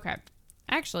 okay.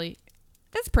 Actually,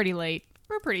 it's pretty late.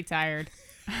 We're pretty tired.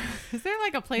 Is there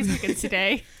like a place we can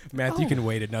stay? Matthew can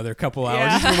wait another couple hours.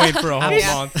 Yeah. He's been waiting for a whole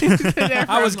Yeah. month.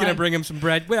 I was gonna bring him some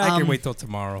bread. Well, I can wait till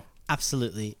tomorrow.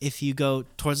 Absolutely. If you go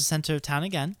towards the center of town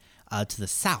again, to the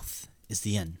south is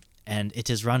the inn, and it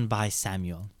is run by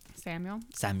Samuel. Samuel.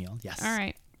 Samuel, yes. All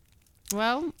right.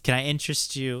 Well, Can I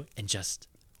interest you in just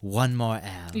one more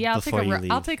ale yeah, before you leave?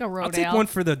 I'll take a road I'll take ale. one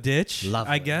for the ditch.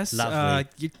 Lovely, I guess.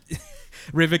 lovely.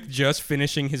 Rivik just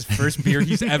finishing his first beer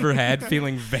he's ever had,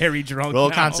 feeling very drunk. Roll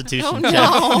now. Constitution Oh check.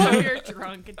 no, you're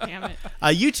drunk. Damn it.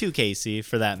 You too, Casey,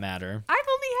 for that matter. I've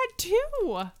only had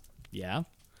 2. Yeah.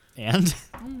 And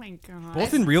Oh my god.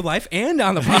 Both in real life and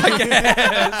on the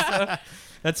podcast.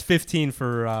 That's 15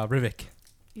 for Rivik.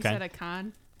 You Okay. said a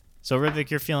con. So Rivik,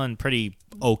 you're feeling pretty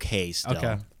okay still.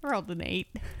 Okay. Rolled an 8.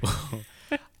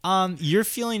 You're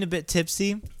feeling a bit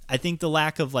tipsy. I think the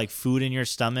lack of like food in your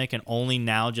stomach and only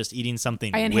now just eating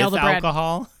something I inhale with the bread.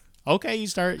 alcohol. Okay, you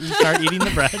start eating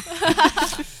the bread.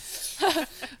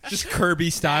 Just Kirby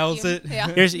styles it.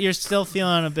 Yeah. You're still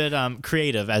feeling a bit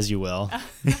creative, as you will.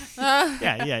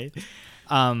 Yeah.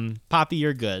 Poppy,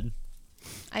 you're good.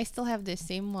 I still have the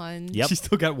same one. Yep. She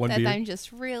still got one That beer. I'm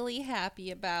just really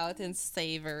happy about and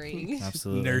savoring.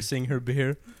 Absolutely. Nursing her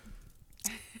beer.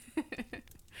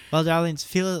 Well, darlings,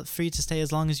 feel free to stay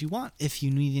as long as you want. If you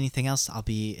need anything else, I'll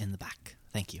be in the back.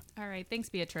 Thank you. All right. Thanks,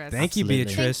 Beatrice. Thank you, Absolutely.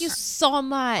 Beatrice. Thank you so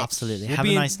much. Absolutely. We'll Have be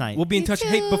a in- nice night. We'll be in You touch.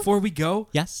 Hey, too. before we go,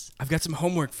 Yes. I've got some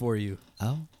homework for you.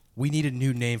 Oh. We need a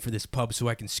new name for this pub so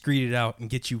I can screed it out and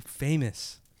get you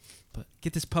famous. But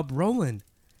get this pub rolling.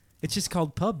 It's just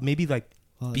called Pub. Maybe like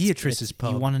Well, Beatrice's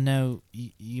pub. You want to know?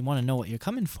 You want to know what you're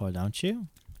coming for, don't you?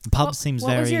 Pub seems what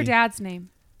very. was your dad's name?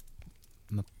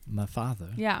 My father.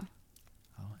 Yeah.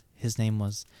 His name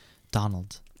was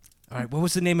Donald. All right. What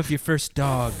was the name of your first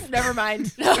dog? Never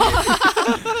mind.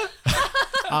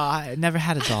 I never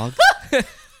had a dog.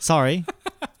 Sorry.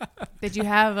 Did you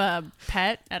have a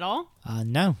pet at all?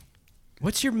 No.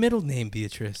 What's your middle name,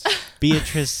 Beatrice?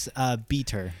 Beatrice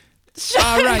Beater.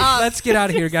 All right, let's get out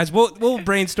of here, guys. We'll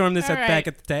brainstorm this All back right.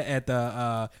 at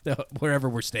the wherever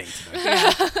we're staying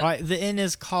tonight. All right. The inn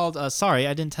is called. Sorry,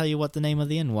 I didn't tell you what the name of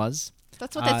the inn was.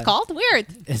 That's what it's called? Weird.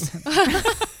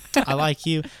 I like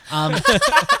you.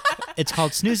 It's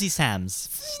called Snoozy Sam's.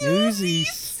 Snoozy.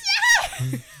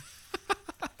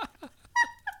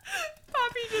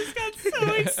 Poppy just got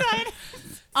so excited.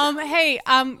 Hey,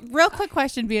 real quick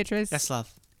question, Beatrice. Yes,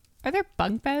 love. Are there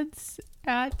bunk beds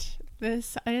at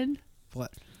this inn?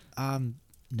 What?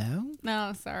 No.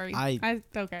 No, sorry. I-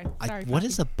 okay. Sorry. What Poppy.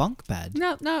 is a bunk bed?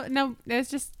 No.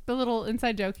 It's just the little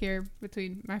inside joke here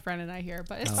between my friend and I here,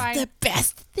 but it's fine. The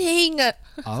best thing.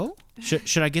 Oh,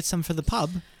 should I get some for the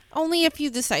pub? Only if you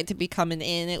decide to become an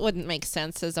inn. It wouldn't make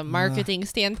sense as a marketing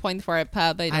standpoint for a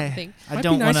pub, I don't think. I Might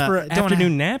don't be nice want for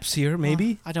afternoon naps here,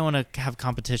 maybe. I don't want to have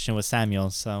competition with Samuel,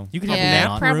 so You can Yeah, have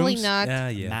nap probably rooms. not.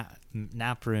 Yeah.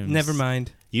 nap rooms. Never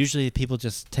mind. Usually people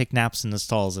just take naps in the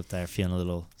stalls if they're feeling a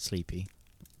little sleepy.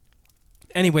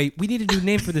 Anyway, we need a new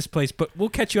name for this place, but we'll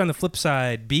catch you on the flip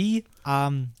side. B.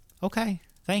 Okay.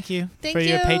 Thank you Thank for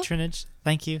your you. patronage.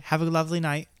 Thank you. Have a lovely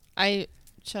night. I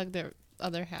chugged the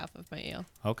other half of my ale.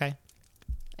 Okay.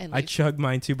 And I leave. chug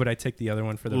mine too, but I take the other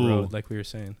one for the Ooh. road, like we were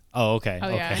saying. Oh, okay. Oh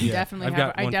yeah, okay. you Yeah. definitely I've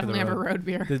have. got I one for the definitely have a road. road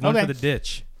beer. There's one Okay. for the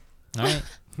ditch. All right.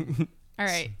 All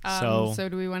right. So- So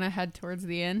do we want to head towards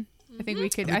the inn? I think we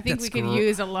could. I I think think we that's could gr-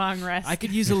 use a long rest. I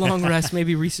could use a long rest,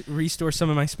 maybe restore some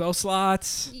of my spell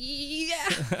slots.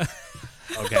 Yeah.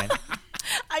 Okay.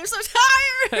 I'm so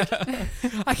tired.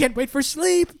 I can't wait for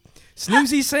sleep.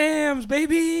 Snoozy Sam's,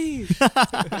 baby.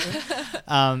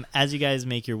 As you guys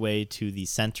make your way to the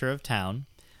center of town,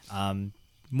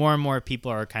 more and more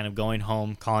people are kind of going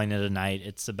home, calling it a night.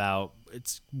 It's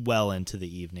well into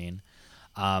the evening.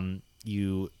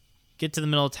 You get to the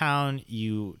middle of town,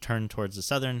 you turn towards the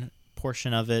southern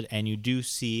portion of it, and you do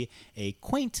see a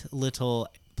quaint little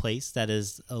place that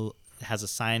has a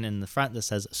sign in the front that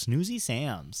says Snoozy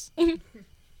Sam's.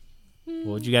 What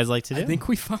would you guys like to do? I think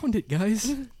we found it,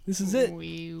 guys. This is it.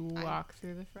 We walk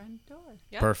through the front door.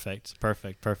 Yep.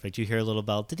 Perfect. You hear a little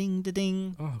bell, ding,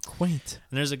 ding. Oh, quaint.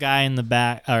 And there's a guy in the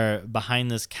back or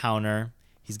behind this counter.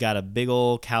 He's got a big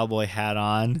old cowboy hat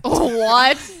on.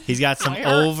 What? He's got some Where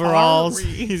overalls. are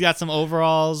we? He's got some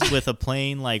overalls with a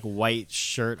plain like white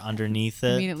shirt underneath I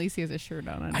it. mean, at least he has a shirt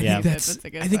on. I Yeah. think that's. a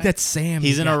good I think sign. that's Sam.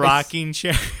 He's in a guys. rocking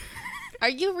chair. Are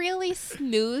you really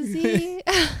snoozy?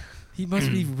 He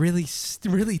must be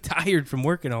really tired from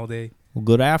working all day. Well,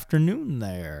 good afternoon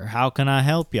there. How can I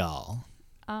help y'all?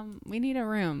 We need a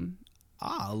room.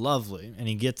 Ah, lovely. And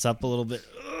he gets up a little bit.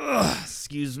 Ugh,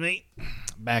 excuse me.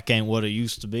 Back ain't what it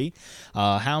used to be.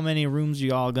 How many rooms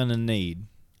y'all gonna need?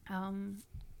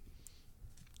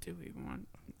 Do we want?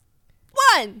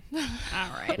 One. All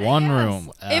right. One Yes.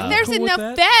 room. If there's Cool with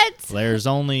enough that? beds. There's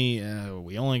only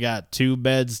we only got 2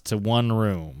 beds to 1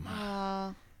 room.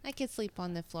 I could sleep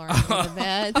on the floor under the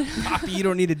bed. Poppy, you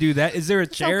don't need to do that. Is there a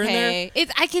chair in there? Okay.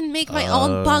 I can make my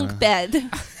own bunk bed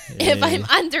if I'm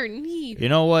underneath. You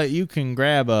know what? You can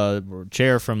grab a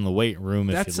chair from the weight room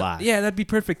if That's you like. yeah, that'd be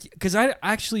perfect. Because I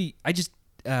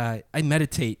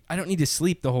meditate. I don't need to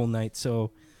sleep the whole night, so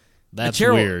That's a chair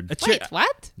will- weird. a chair- Wait,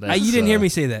 what? you didn't hear me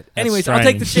say that. Anyways, I'll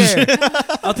take the strange. chair.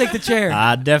 I'll take the chair.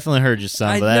 I definitely heard you, son,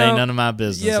 I but that ain't know. none of my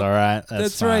business. Yep, all right,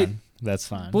 that's fine. right. That's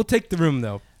fine. We'll take the room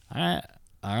though.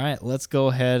 All right. Let's go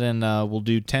ahead and we'll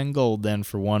do 10 gold then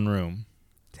for 1 room.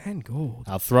 10 gold.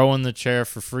 I'll throw in the chair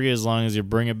for free as long as you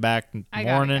bring it back in the I got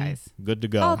it, morning. guys. Good to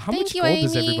go. Oh, How Thank much you, gold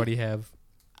does Amy. everybody have?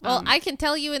 Well, I can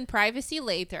tell you in privacy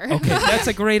later. Okay, that's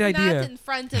a great Not idea. in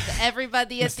front of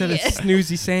everybody at Instead the of end.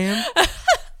 Snoozy Sam.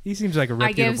 He seems like a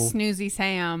I give reputable. Snoozy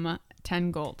Sam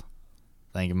 10 gold.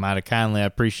 Thank you mighty kindly. I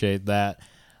appreciate that.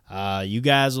 You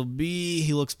guys will be.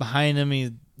 He looks behind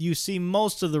him. You see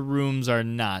most of the rooms are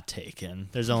not taken.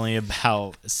 There's only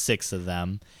about 6 of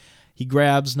them. He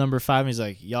grabs number 5 and he's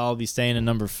like, y'all be staying in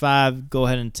number 5. Go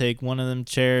ahead and take one of them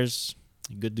chairs.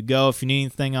 You're good to go. If you need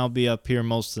anything, I'll be up here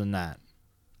most of the night.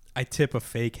 I tip a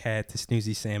fake hat to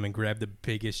Snoozy Sam and grab the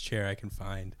biggest chair I can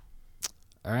find.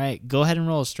 All right, go ahead and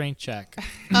roll a strength check.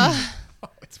 Oh,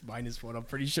 it's -1. I'm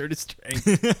pretty sure to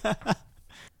strength.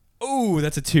 Oh,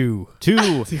 that's a 2.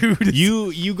 2. Dude,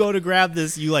 You go to grab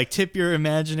this. You like tip your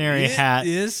imaginary hat.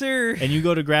 Yes, sir. And you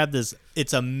go to grab this.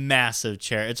 It's a massive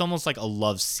chair. It's almost like a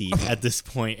love seat at this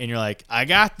point. And you're like, I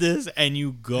got this. And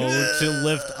you go to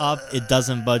lift up. It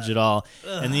doesn't budge at all.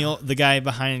 And the guy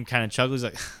behind kind of chuckles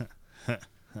like,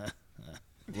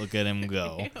 look at him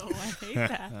go. I hate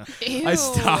that. Ew. I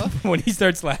stop when he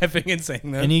starts laughing and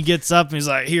saying that. And he gets up and he's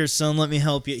like, here, son, let me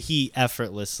help you. He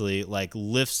effortlessly like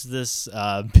lifts this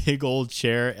big old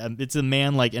chair. It's a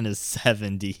man like in his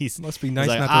 70s. Must be nice He's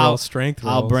like, not to roll strength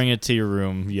rolls. I'll bring it to your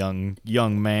room,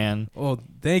 young man. Oh,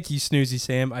 thank you, Snoozy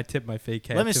Sam. I tip my fake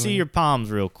hat. Let me to see him. your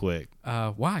palms real quick.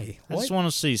 Why? I just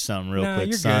want to see something real Nah, quick,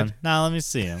 you're son. good. Now let me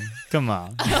see him. Come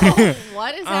on.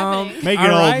 What is happening? Make All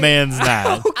an right. old man's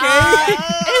night.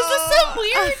 Is this some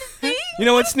weird thing? You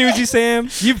know what, Snoozy Sam?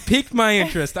 You've piqued my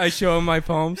interest. I show him my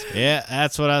palms. Yeah,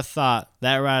 that's what I thought.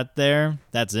 That right there,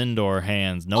 that's indoor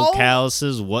hands. No Oh.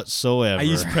 calluses whatsoever. I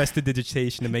use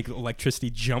prestidigitation to make electricity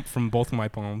jump from both of my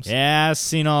palms. Yeah, I've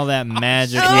seen all that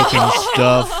magic looking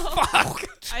stuff.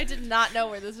 I did not know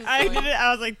where this was I going. did it.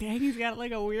 I was like, dang, he's got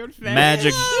like a weird face.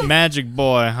 Magic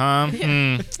boy, huh?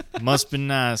 Must be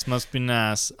nice. Must be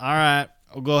nice. All right,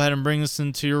 I'll go ahead and bring this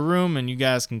into your room, and you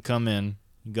guys can come in.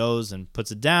 He goes and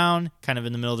puts it down, kind of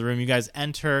in the middle of the room. You guys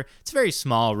enter. It's a very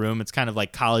small room. It's kind of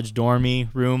like college dormy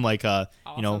room, like a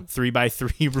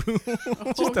 3x3 room.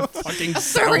 Just a fucking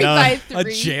 3 No, by a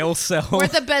 3. jail cell. Where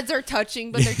the beds are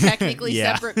touching, but they're technically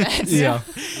Yeah. separate beds. Yeah,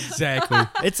 exactly.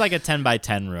 It's like a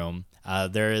 10x10 room.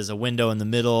 There is a window in the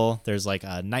middle. There's like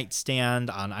a nightstand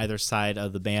on either side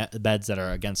of the beds that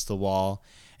are against the wall.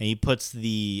 And he puts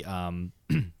the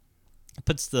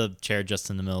chair just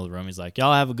in the middle of the room. He's like,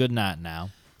 y'all have a good night now.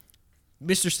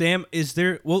 Mr. Sam, is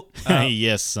there... Well,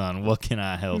 Yes, son. What can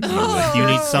I help you with? You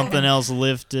need something else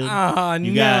lifted? You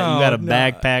no, got a no.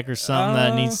 backpack or something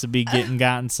that needs to be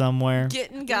gotten somewhere?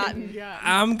 Getting gotten.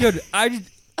 I'm good.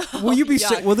 Will you be...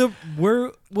 Yuck.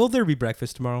 Will there be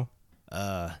breakfast tomorrow?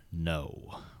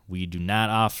 No. We do not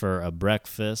offer a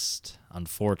breakfast,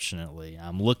 unfortunately.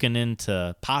 I'm looking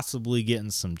into possibly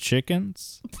getting some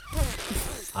chickens.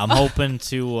 I'm hoping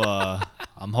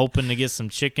to get some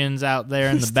chickens out there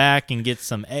in the back and get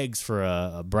some eggs for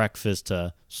a breakfast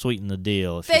to sweeten the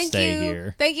deal if you Thank stay you.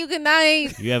 here. Thank you. Good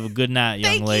night. You have a good night,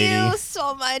 young Thank lady. you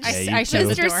so much. Yeah, you I shut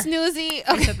the Mr. door. Snoozy.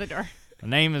 I Okay. shut the door. My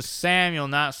name is Samuel,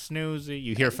 not Snoozy.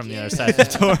 You hear from the you. other side of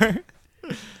the door.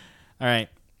 All right.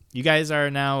 You guys are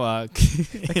now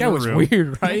That guy was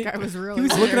weird, right? That guy was really He was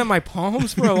weird. looking at my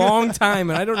palms for a long time,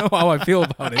 and I don't know how I feel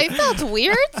about I it. felt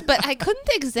weird, but I couldn't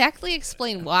exactly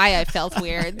explain why I felt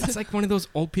weird. It's like one of those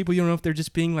old people. You don't know if they're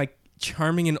just being like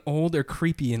charming and old or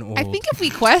creepy and old. I think if we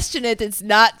question it, it's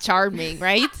not charming,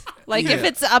 right? Like if Yeah.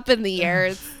 it's up in the air.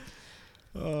 It's...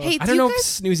 Hey, I do don't you know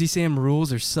guys... if Snoozy Sam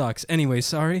rules or sucks. Anyway,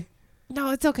 sorry.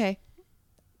 No, it's okay.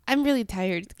 I'm really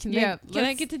tired. Can I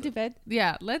let's- get to bed?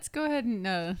 Yeah, let's go ahead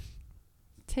and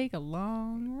take a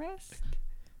long rest.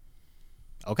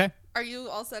 Okay. Are you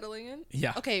all settling in?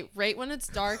 Yeah. Okay, right when it's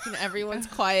dark and everyone's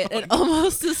quiet and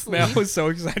almost asleep. Man, I was so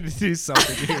excited to do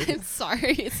something here. I'm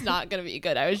sorry, it's not gonna be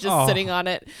good. I was just Oh. sitting on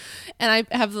it, and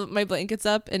I have my blankets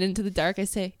up, and into the dark, I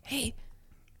say, "Hey,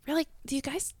 really? Do you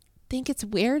guys think it's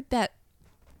weird that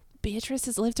Beatrice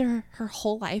has lived her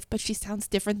whole life, but she sounds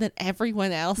different than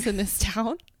everyone else in this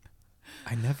town?"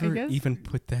 I never guess- even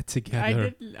put that together. I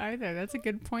didn't either. That's a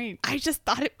good point. I just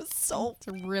thought it was so. It's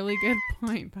a really good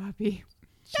point, Bobby.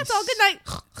 That's all. Good night.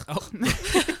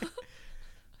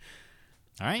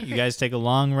 All right. You guys take a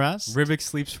long rest. Rivik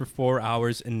sleeps for 4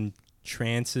 hours and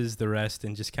trances the rest,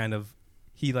 and just kind of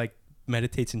he like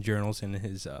meditates and journals in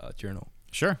his journal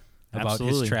Sure. about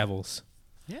Absolutely. his travels.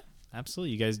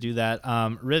 Absolutely. You guys do that.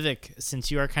 Rivik,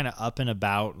 since you are kind of up and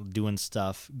about doing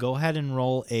stuff, go ahead and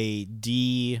roll a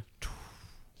D20.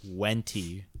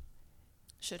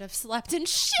 Should have slept in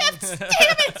shifts. Damn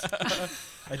it!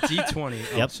 A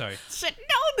D20. Yep. Oh, sorry. Should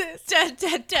know this.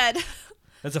 Dead.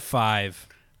 That's a 5.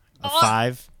 A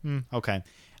 5? Okay.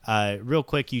 Real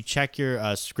quick, you check your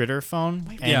Skritter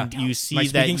phone, and you see My that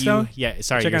speaking you... stone? Yeah,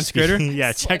 sorry. Check you're on Skritter?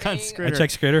 yeah, check on I Skritter. check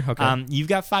Skritter. Okay. You've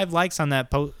got 5 likes on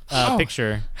that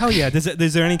picture. Hell yeah.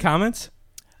 Is there any comments?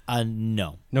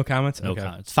 No. No comments? No Okay.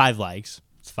 comments. 5 likes.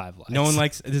 It's 5 likes. No one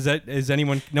likes.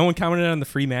 No one commented on the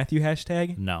free Matthew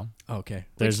hashtag? No. Okay.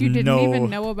 There's Which you didn't no... even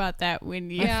know about that when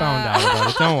you. I found out about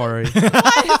it. Don't worry.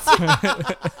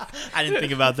 I didn't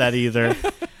think about that either.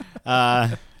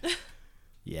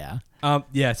 Yeah.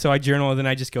 Yeah, so I journal and then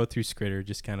I just go through Skritter,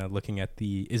 just kind of looking at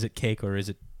the is it cake or is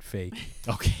it fake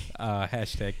Okay.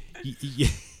 hashtag.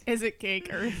 Is it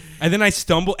cake or? And then I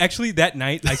stumble. Actually, that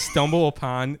night I stumble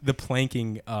upon the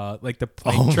planking, like the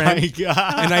plank Oh trend, my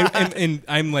god. and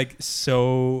I'm like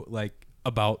so like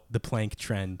about the plank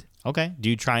trend. Okay. Do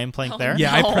you try and plank there?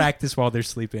 Yeah, I No. practice while they're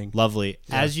sleeping. Lovely.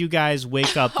 As you guys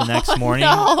wake up the next morning,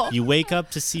 you wake up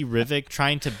to see Rivik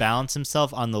trying to balance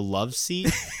himself on the love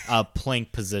seat,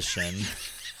 plank position.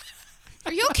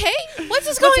 Are you okay? What's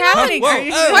What's going on? happening? Whoa, Are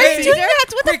you, oh, Why are hey, you doing that?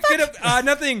 What the Quick, get a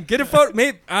nothing. Get a photo.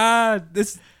 Maybe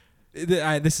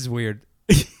this is weird.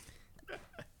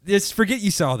 Just forget you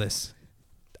saw this.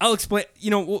 I'll explain.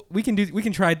 You know, we can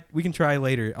try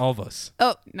later. All of us.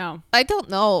 Oh, no. I don't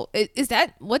know. Is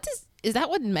that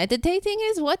what meditating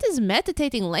is? What is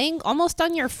meditating? Laying almost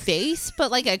on your face,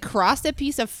 but like across a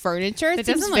piece of furniture? It It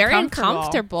seems doesn't look very comfortable.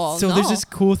 uncomfortable. So No. there's this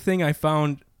cool thing I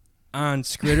found on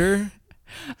Skritter,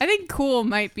 I think cool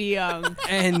might be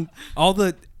and all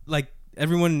the like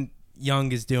everyone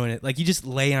young is doing it. Like you just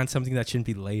lay on something that shouldn't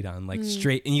be laid on, like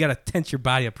straight, and you gotta tense your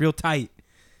body up real tight,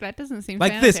 that doesn't seem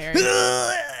like sanitary.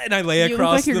 this. And I lay You look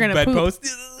across like you're the gonna bedpost.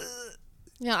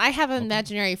 No, I have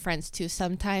imaginary friends too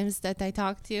sometimes that I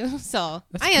talk to, so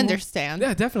That's I cool. understand.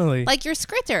 Yeah, definitely. Like your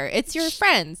Skritter, it's your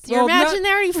friends, your Well, not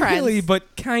imaginary friends. Really,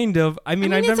 but kind of. I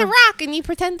mean, I I've mean, it's never a rock, and you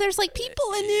pretend there's like people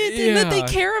in it, and that they Yeah.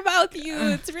 care about you.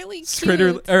 It's really cute.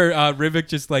 Skritter or Rivik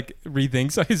just like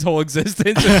rethinks his whole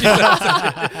existence. when she does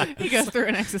it. He goes through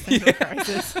an existential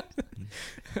crisis.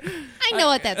 I know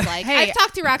what that's like. Hey. I've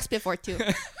talked to rocks before too.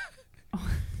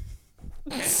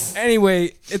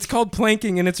 Anyway, it's called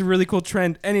planking, and it's a really cool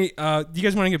trend. Do you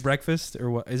guys want to get breakfast or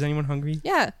what? Is anyone hungry?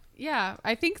 Yeah. Yeah,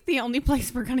 I think the only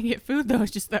place we're gonna get food though is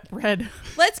just that bread.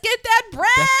 Let's get that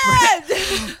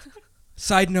bread.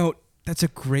 Side note: that's a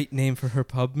great name for her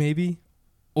pub, maybe,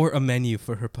 or a menu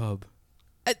for her pub.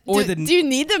 Or do you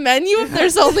need the menu if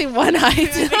there's only one They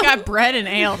item? got bread and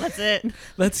ale. That's it.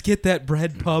 Let's get that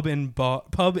bread pub and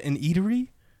eatery.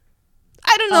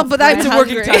 I don't know, Oh, but bread. I'm It's a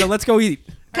hungry. working title. Let's go eat.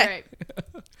 All right.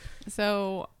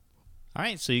 So All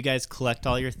right, so you guys collect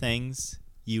all your things.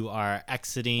 You are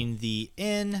exiting the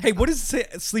inn. Hey, what does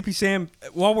Sleepy Sam?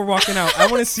 While we're walking out, I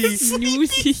want to see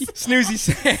Snoozy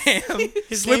Sam,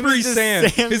 His Slippery name is just Sam,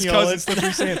 his Samuel. cousin It's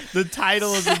Slippery Sam. The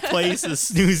title of the place is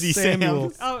Snoozy Samuel.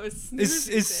 Sam. oh, it's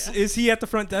Is he at the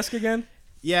front desk again?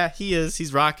 Yeah, he is.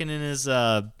 He's rocking in his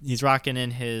rocking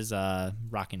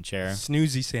chair.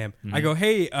 Snoozy Sam. I go,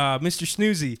 hey, Mr.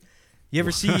 Snoozy, you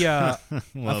ever see Well,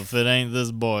 if it ain't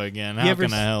this boy again, how ever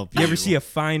can I help you? you ever see a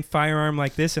fine firearm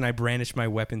like this? And I brandish my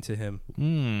weapon to him.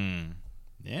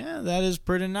 Yeah, that is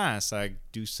pretty nice. I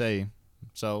do say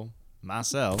so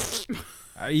myself.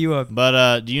 Are you a?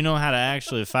 But do you know how to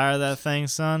actually fire that thing,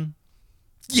 son?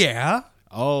 Yeah,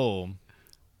 Oh,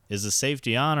 is the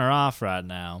safety on or off right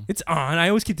now? it's on. I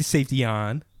always keep the safety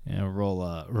on. Yeah, roll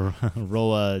a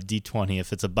d20.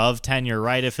 If it's above 10, you're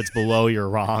right. If it's below, you're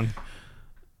wrong.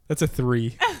 That's a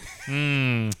 3.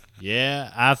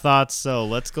 Yeah, I thought so.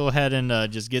 Let's go ahead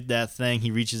and just get that thing.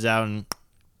 He reaches out and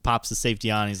pops the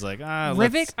safety on. He's like, Rivik,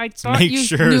 let's I thought make you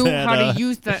sure knew that, how to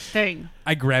use that thing.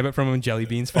 I grab it from him and jelly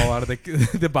beans fall out of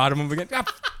the bottom of it again.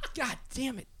 God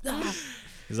damn it.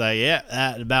 He's like, yeah,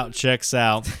 that about checks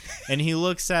out. And he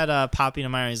looks at Poppy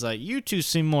and Amira. He's like, you two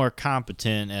seem more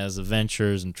competent as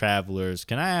adventurers and travelers.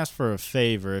 Can I ask for a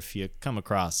favor if you come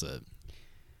across it?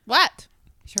 What?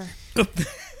 Sure.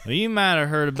 Well, you might have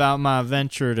heard about my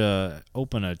venture to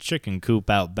open a chicken coop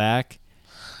out back.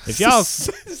 If y'all, This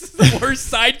is the worst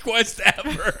side quest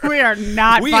ever. We are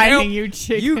not We finding help- you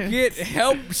chicken. You get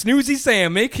help Snoozy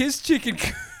Sam make his chicken.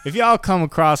 if y'all come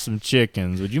across some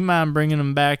chickens, would you mind bringing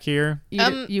them back here?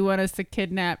 You want us to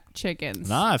kidnap chickens?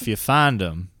 Nah, if you find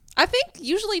them. I think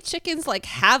usually chickens like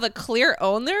have a clear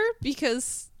owner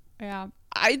because Yeah.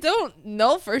 I don't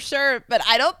know for sure, but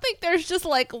I don't think there's just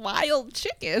like wild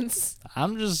chickens.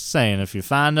 I'm just saying, if you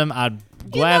find them, I'd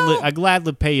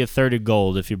gladly pay you 30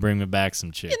 gold if you bring me back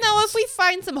some chickens. You know, if we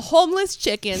find some homeless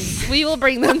chickens, we will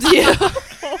bring them to you.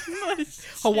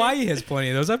 Hawaii has plenty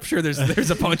of those. I'm sure there's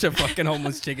a bunch of fucking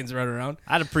homeless chickens running around.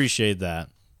 I'd appreciate that.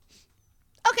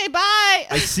 Okay, bye.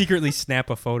 I secretly snap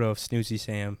a photo of Snoozy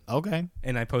Sam Okay.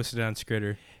 and I posted it on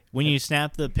Skritter. When you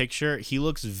snap the picture, he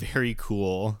looks very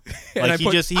cool. And Like I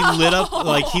put-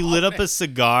 he lit up a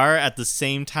cigar at the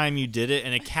same time you did it,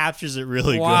 and it captures it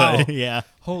really Wow. good. Yeah.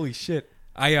 Holy shit.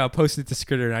 I posted to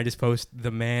Skritter and I just post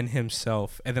the man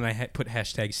himself and then I put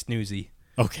hashtag Snoozy.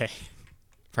 Okay.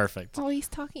 Perfect. Oh, he's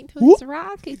talking to his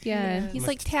rock again. Yeah. He's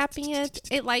like tapping it.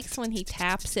 It likes when he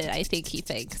taps it, I think he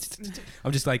thinks.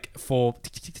 I'm just like full.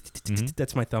 Mhm.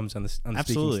 That's my thumbs on the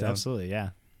Absolutely. speaking Absolutely. Yeah.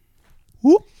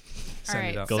 All Send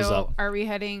right. it up. Goes so up. are we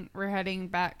heading? We're heading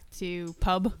back to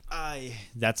pub.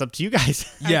 That's up to you guys.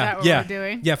 Is Yeah, that what yeah, we're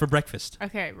doing? yeah, for breakfast.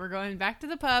 Okay, we're going back to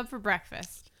the pub for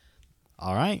breakfast.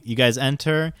 All right. You guys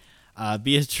enter.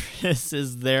 Beatrice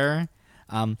is there.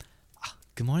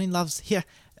 Good morning, loves. Here.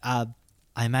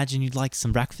 I imagine you'd like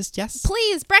some breakfast, yes?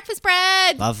 Please, breakfast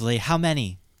bread. Lovely. How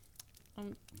many?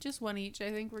 Just one each.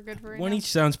 I think we're good for right One now. each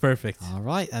sounds perfect. All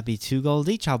right. That'd be 2 gold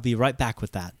each. I'll be right back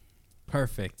with that.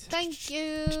 Perfect. Thank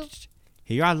you.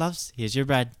 Here you are, loves. Here's your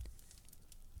bread.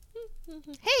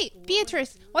 Hey,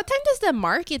 Beatrice, what time does the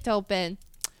market open?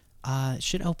 It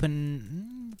should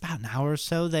open about an hour or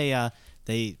so.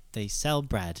 They sell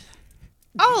bread.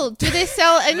 Oh, do they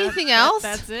sell anything else?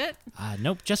 That's it.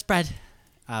 Nope, just bread.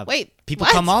 Wait, People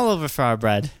what? come all over for our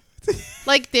bread.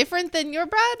 Like different than your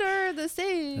bread or the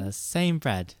same? The same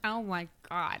bread. Oh my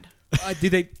god.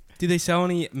 Do they sell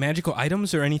any magical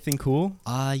items or anything cool?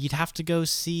 You'd have to go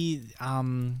see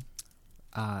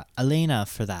Elena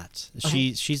for that.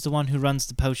 She's the one who runs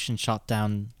the potion shop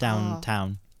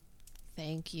downtown.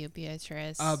 Thank you,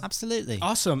 Beatrice. Absolutely.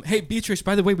 Awesome. Hey, Beatrice.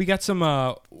 By the way, we got some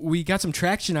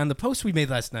traction on the post we made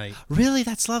last night. Really?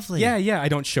 That's lovely. Yeah. I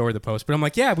don't show her the post, but I'm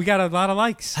like, yeah, we got a lot of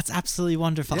likes. That's absolutely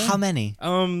wonderful. Yeah. How many?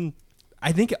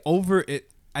 I think over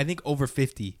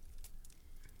 50.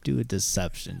 Do a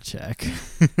deception check.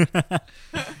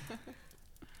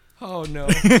 Oh no.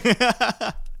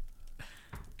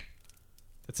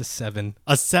 That's a 7.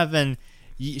 A 7.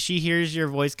 She hears your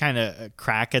voice kind of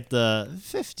crack at the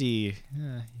 50.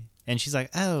 And she's like,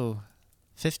 oh,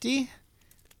 50?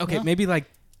 Okay, Yeah. maybe like.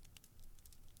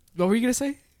 What were you gonna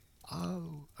say?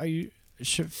 Oh, are you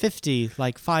sure? 50,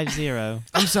 like 50. I'm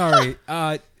sorry.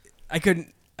 I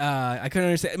couldn't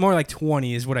understand. More like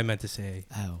 20 is what I meant to say.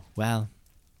 Oh, well,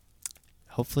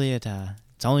 hopefully it's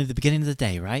only the beginning of the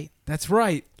day, right? That's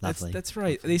right. Lovely. That's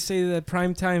right. They say that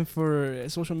prime time for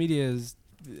social media is.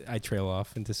 I trail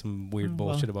off into some weird Well,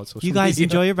 bullshit about social You media. guys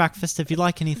enjoy your breakfast. If you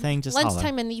like anything, just holler.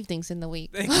 Lunchtime and evenings in the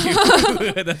week. Thank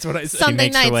you. That's what I said. Sunday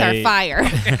makes her nights are way- fire.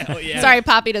 Hell yeah. Sorry,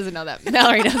 Poppy doesn't know that.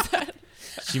 Mallory knows that.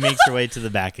 She makes her way to the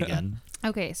back again.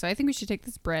 Okay, so I think we should take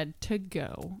this bread to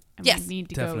go. And Yes. we need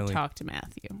to Definitely. go talk to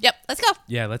Matthew. Yep, let's go.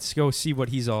 Yeah, let's go see what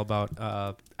he's all about.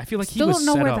 I feel like he Still was don't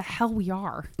know set where up. the hell we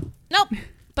are. Nope.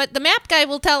 But the map guy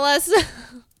will tell us.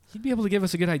 He'd be able to give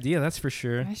us a good idea. That's for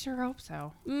sure. I sure hope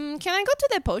so. Can I go to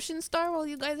the potion store while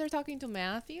you guys are talking to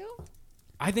Matthew?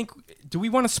 I think. Do we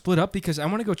want to split up because I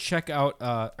want to go check out?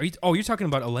 You're talking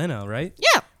about Elena, right?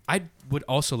 Yeah. I would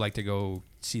also like to go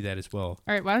see that as well.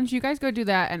 All right, why don't you guys go do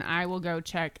that, and I will go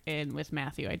check in with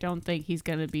Matthew. I don't think he's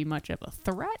going to be much of a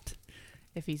threat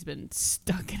if he's been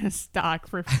stuck in a stock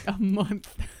for a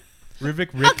month.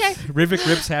 Rivik rips, Okay. Rivik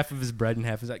rips half of his bread in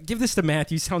half. Is like, give this to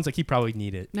Matthew. Sounds like he probably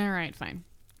need it. All right, fine.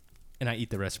 And I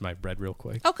eat the rest of my bread real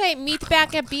quick. Okay, meet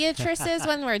back at Beatrice's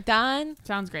when we're done.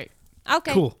 Sounds great.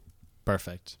 Okay. Cool.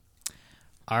 Perfect.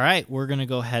 All right, we're going to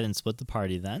go ahead and split the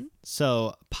party then.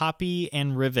 So, Poppy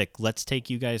and Rivik, let's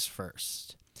take you guys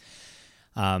first.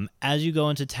 As you go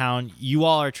into town, you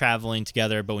all are traveling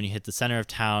together, but when you hit the center of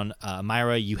town,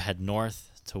 Myra, you head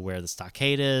north to where the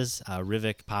stockade is.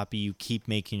 Rivik, Poppy, you keep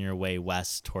making your way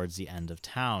west towards the end of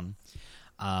town.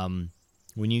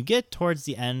 When you get towards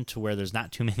the end to where there's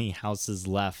not too many houses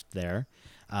left there,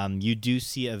 you do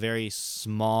see a very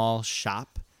small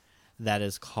shop that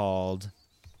is called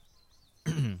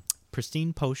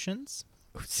Pristine Potions.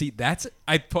 See, that's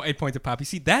I point to Poppy.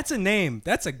 See, that's a name.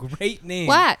 That's a great name.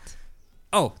 What?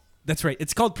 Oh, that's right.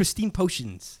 It's called Pristine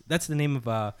Potions. That's the name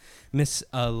of Miss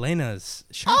Elena's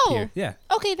shop Oh. here. Yeah.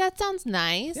 Okay, that sounds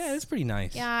nice. Yeah, it's pretty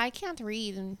nice. Yeah, I can't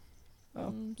read, and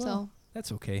Oh, so well,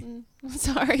 that's okay. I'm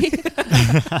sorry.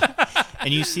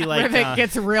 And you see like Rivik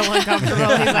gets real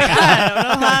uncomfortable. He's like, I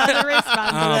don't know how to respond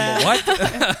to that.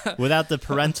 What? without the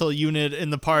parental unit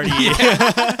in the party.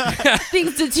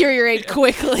 Things deteriorate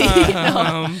quickly.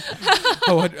 I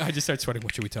just start sweating.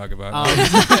 What should we talk about?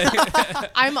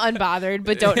 I'm unbothered,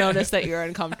 but don't notice that you're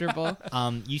uncomfortable.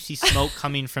 You see smoke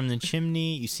coming from the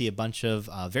chimney. You see a bunch of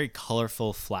very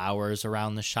colorful flowers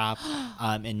around the shop.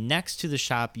 And next to the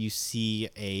shop, you see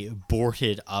a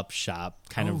boarded up shop.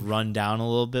 kind of run down a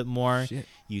little bit more. Shit.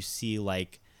 You see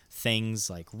like things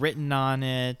like written on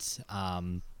it.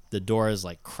 The door is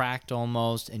like cracked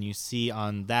almost, and you see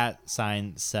on that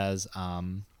sign says,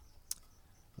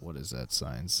 what does that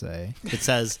sign say? It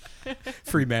says,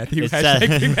 Free Matthew. It Hashtag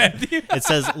says- Free Matthew. it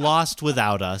says lost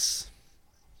without us.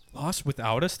 Lost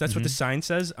without us. That's what the sign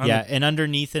says. On Yeah, and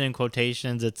underneath it in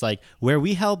quotations, it's like, where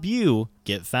we help you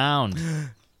get found.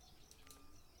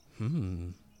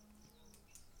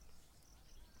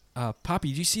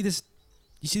 Poppy, do you see this?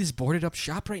 You see this boarded up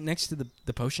shop right next to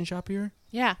the potion shop here?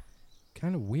 Yeah.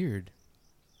 Kind of weird.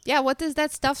 Yeah, what does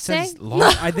that stuff say? Says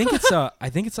I think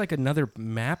it's like another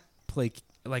map,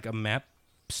 like a map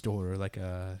store, or like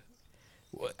a.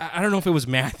 I don't know if it was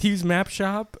Matthew's map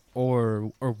shop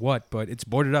or what, but it's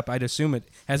boarded up. I'd assume it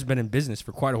has been in business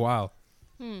for quite a while.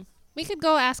 We could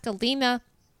go ask Alina.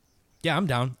 Yeah, I'm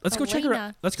down. Let's go check her.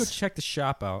 Elena. Let's go check the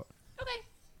shop out. Okay.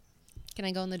 Can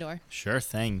I go in the door? Sure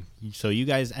thing. So you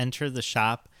guys enter the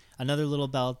shop. Another little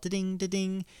bell, ding,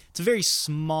 ding. It's a very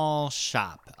small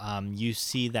shop. You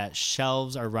see that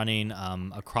shelves are running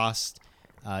across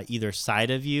either side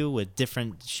of you with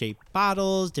different shaped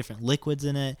bottles, different liquids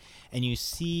in it, and you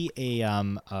see a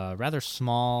rather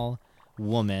small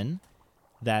woman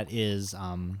that is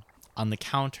on the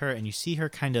counter, and you see her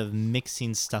kind of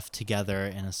mixing stuff together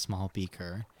in a small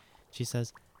beaker. She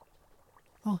says,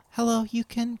 "Oh, hello, you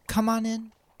can come on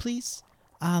in, please.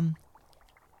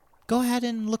 Go ahead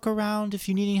and look around. If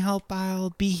you need any help, I'll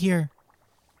be here."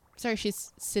 Sorry,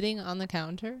 she's sitting on the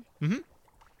counter?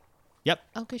 Yep.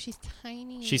 Oh, because she's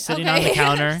tiny. She's sitting on the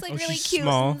counter. She's like Oh, really she's cute.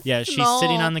 small. and Yeah, she's small.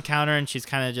 sitting on the counter, and she's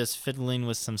kind of just fiddling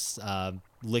with some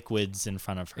liquids in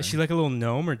front of her. Is she like a little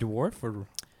gnome or dwarf or?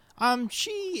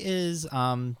 She is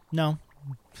no,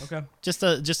 Okay. just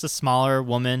a smaller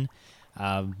woman,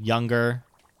 younger.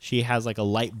 She has like a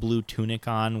light blue tunic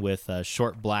on with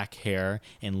short black hair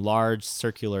and large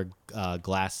circular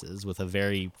glasses with a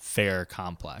very fair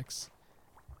complex.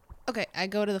 Okay, I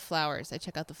go to the flowers. I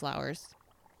check out the flowers.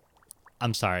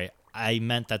 I'm sorry. I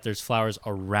meant that there's flowers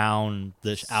around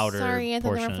the outer Sorry, I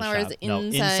thought there portion were of the flowers shop. No,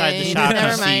 inside the inside. shop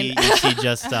Never you mind. see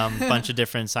just a bunch of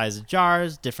different sized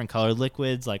jars, different colored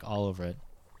liquids, like all over it.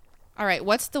 All right,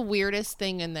 what's the weirdest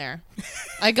thing in there?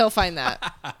 I go find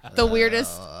that. The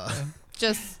weirdest,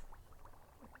 just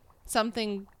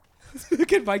something.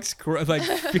 Look at Mike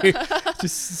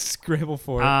just scribble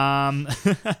for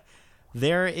it.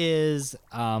 There is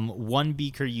one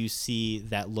beaker you see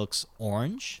that looks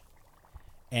orange,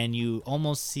 and you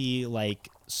almost see like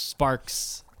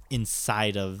sparks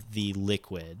inside of the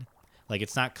liquid. Like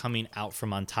it's not coming out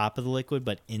from on top of the liquid,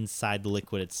 but inside the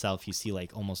liquid itself, you see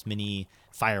like almost mini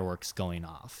fireworks going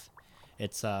off.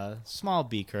 It's a small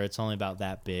beaker. It's only about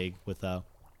that big with a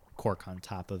cork on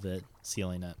top of it,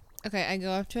 sealing it. Okay, I go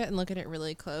up to it and look at it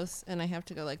really close, and I have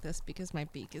to go like this because my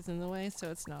beak is in the way, so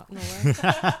it's not in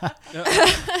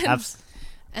the way. Abs-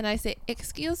 And I say,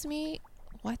 "Excuse me,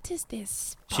 what is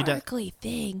this She does- sparkly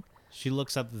thing?" She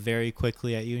looks up very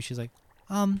quickly at you, and she's like,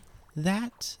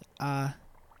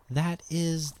 that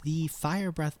is the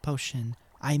fire breath potion.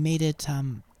 I made it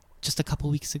just a couple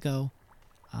weeks ago.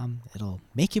 It'll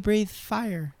make you breathe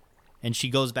fire." And she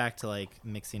goes back to like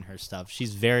mixing her stuff.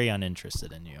 She's very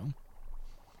uninterested in you.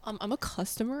 I'm a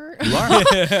customer. You are.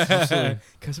 Absolutely.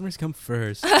 Customers come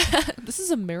first. This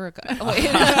is America. Oh, wait.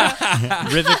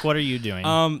 Rivik, what are you doing?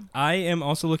 I am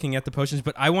also looking at the potions,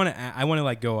 but I want to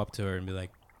like go up to her and be like,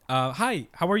 "Hi,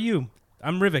 how are you?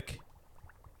 I'm Rivik.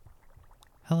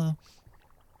 Hello.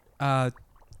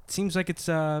 Seems like it's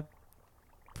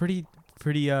pretty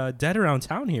dead around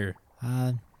town here."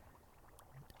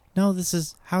 No, this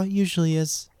is how it usually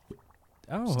is.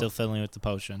 Oh, Still fiddling with the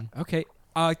potion. okay.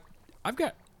 I've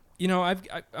got,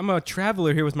 I'm a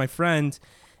traveler here with my friend,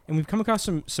 and we've come across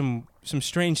some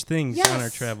strange things on our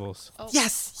Yes. travels. Oh,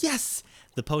 Yes.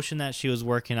 The potion that she was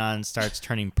working on starts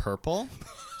turning purple.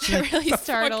 that really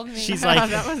startled me. She's like,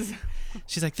 that was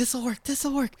she's like, this'll work.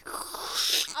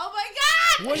 "Oh my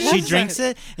god!" What She is drinks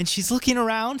that? it, and she's looking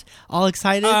around, all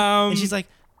excited, Um, and she's like,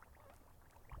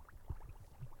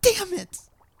 "Damn it!"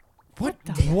 What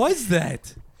was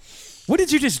that? What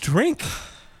did you just drink?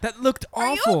 That looked Are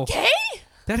awful. you okay?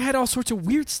 That had all sorts of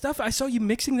weird stuff. I saw you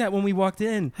mixing that when we walked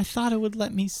in. I thought it would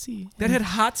let me see. That had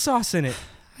hot sauce in it.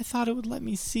 I thought it would let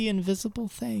me see invisible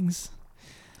things.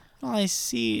 All I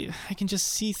see, I can just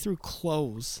see through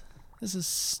clothes. This is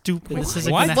stupid. This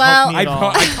isn't what? gonna Well, help me at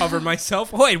all. I covered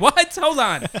myself. Wait, what? Hold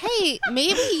on. Hey,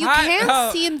 maybe you I-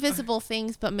 can see invisible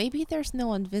things, but maybe there's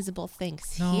no invisible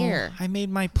things No, here. I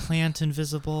made my plant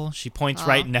invisible. She points Oh.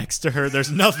 right next to her. There's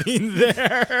nothing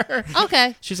there.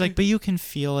 Okay. She's like, but you can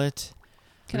feel it.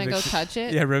 Can I go touch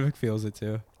it? Yeah, Rivik feels it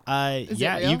too. Is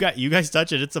yeah, it real? you guys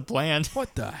touch it. It's a plant.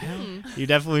 What the hell? You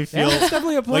definitely Yeah, feel it's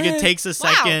definitely a plant. like it takes a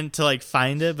second to like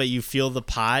find it, but you feel the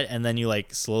pot, and then you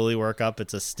like slowly work up.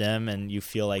 It's a stem, and you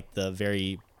feel like the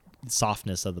very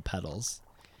softness of the petals.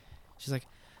 She's like,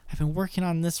 I've been working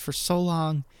on this for so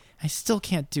long. I still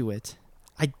can't do it.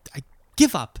 I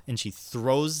give up. And she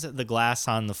throws the glass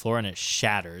on the floor and it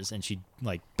shatters, and she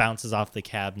like bounces off the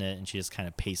cabinet, and she just kind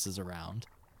of paces around.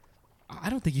 I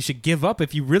don't think you should give up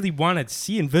if you really want to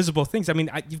see invisible things. I mean,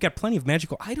 you've got plenty of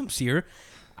magical items here.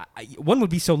 One would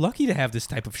be so lucky to have this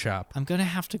type of shop. I'm gonna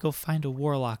have to go find a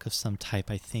warlock of some type,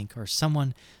 I think, or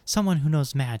someone who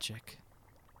knows magic.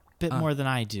 Bit more than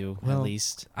I do, well, at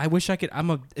least. I wish I could. I'm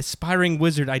a aspiring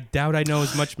wizard. I doubt I know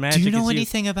as much magic. Do you know as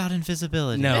anything about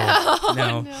invisibility? No,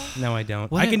 no, I don't.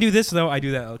 What I can do this though. I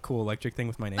do that cool electric thing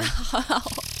with my name.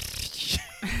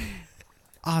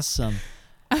 Awesome.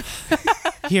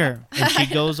 Here, and she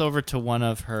goes over to one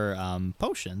of her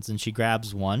potions, and she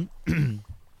grabs one.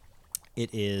 It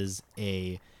is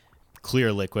a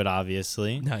clear liquid,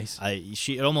 obviously. Nice.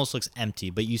 It almost looks empty,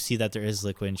 but you see that there is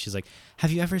liquid, and she's like,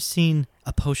 have you ever seen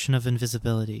a potion of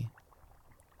invisibility?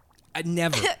 I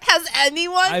never. Has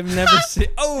anyone? I've never seen.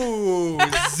 Oh,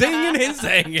 zinging and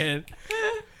zanging.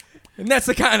 And that's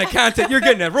the kind of content you're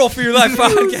getting at Roll for Your Life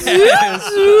podcast.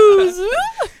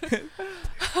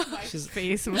 His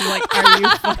face was like, "Are you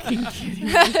fucking kidding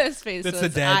me?" His face That's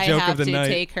was, the dad I joke have of the to night.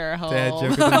 take her home. Dad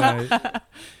joke of the night.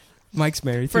 Mike's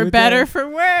married to For a better, dad. for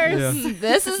worse. Yeah.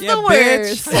 This is Yeah, the bitch.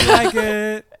 worst. I like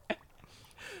it.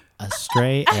 A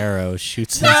stray arrow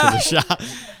shoots into the shop.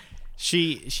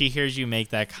 She hears you make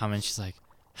that comment. She's like,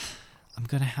 I'm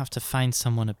going to have to find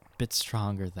someone a bit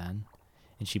stronger then.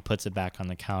 And she puts it back on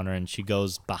the counter, and she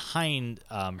goes behind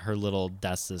her little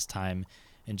desk this time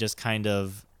and just kind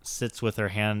of sits with her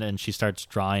hand, and she starts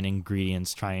drawing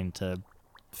ingredients, trying to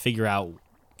figure out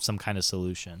some kind of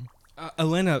solution.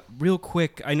 Elena, real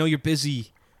quick, I know you're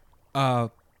busy.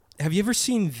 Have you ever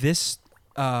seen this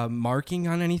marking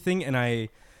on anything? And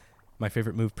my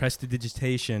favorite move,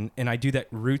 prestidigitation, and I do that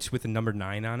roots with the number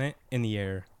 9 on it in the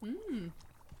air.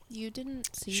 You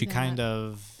didn't see She that. kind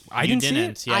of... I you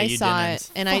didn't see it? Yeah, I you saw didn't.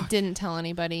 it, and I didn't tell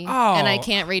anybody. Oh. And I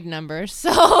can't read numbers,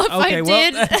 so if Okay, I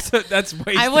well, did, that's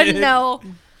wasted. I wouldn't know.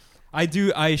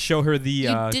 I show her the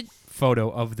You did- photo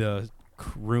of the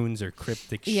runes or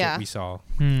cryptic Yeah. shit we saw.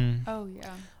 Oh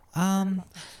yeah.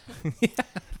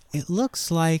 It looks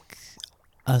like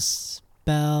a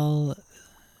spell.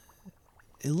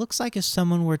 It looks like if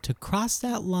someone were to cross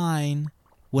that line,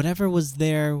 whatever was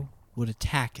there would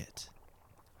attack it.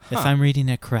 If Huh. I'm reading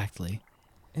it correctly.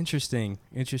 Interesting.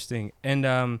 And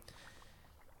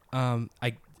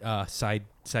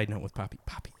side note with Poppy.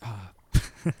 Poppy,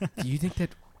 do you think that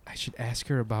I should ask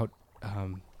her about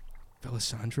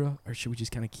Velisandra, or should we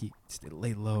just kind of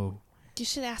lay low? You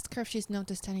should ask her if she's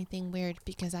noticed anything weird,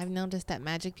 because I've noticed that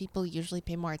magic people usually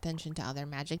pay more attention to other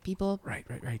magic people. Right.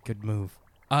 Good move.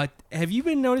 Have you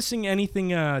been noticing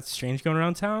anything strange going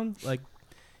around town? Like,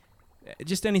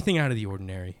 just anything out of the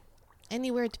ordinary? Any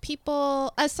weird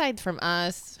people aside from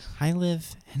us? I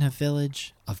live in a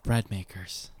village of bread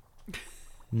makers.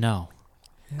 No.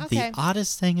 Okay. The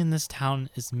oddest thing in this town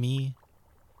is me,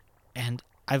 and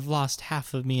I've lost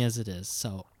half of me as it is,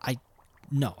 so I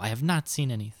have not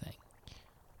seen anything.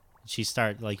 She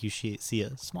see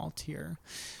a small tear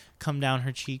come down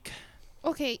her cheek.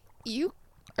 Okay, you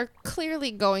are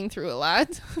clearly going through a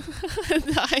lot at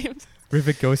times.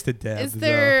 Rivik goes to dad. Is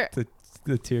there-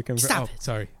 the tear comes? Stop Oh, it.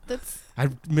 sorry. That's I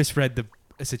misread the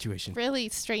situation. really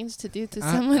strange to do to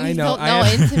someone I you know, don't I know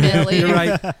am. intimately. You're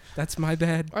right. That's my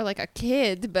bad. Or like a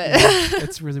kid, but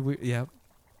That's really weird. Yeah.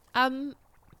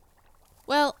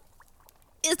 well,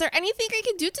 is there anything I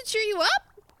can do to cheer you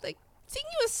up? Like sing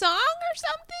you a song or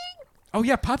something? Oh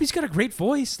yeah, Poppy's got a great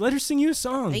voice. Let her sing you a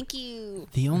song. Thank you.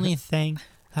 The only thing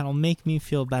that'll make me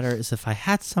feel better is if I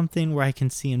had something where I can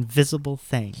see invisible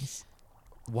things.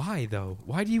 Why though?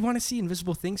 Why do you want to see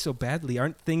invisible things so badly?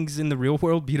 Aren't things in the real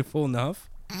world beautiful enough?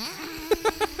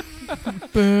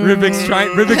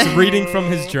 Rivik's reading from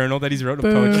his journal that he's wrote of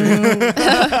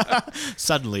poetry.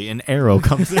 Suddenly, an arrow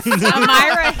comes in.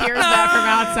 Amira hears that from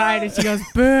outside, and she goes,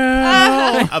 "Boo!"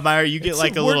 Amira, you get It's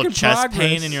like a a work little in chest progress.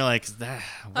 pain, and you're like,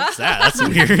 what's that? That's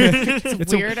weird.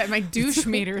 It's weird. My douche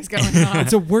meter is going on.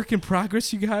 It's a work in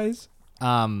progress, you guys.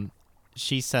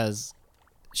 She says,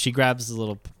 she grabs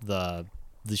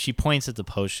she points at the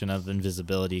potion of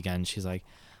invisibility again. She's like,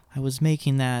 I was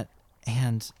making that,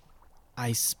 and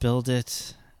I spilled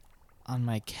it on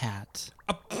my cat,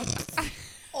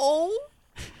 Oh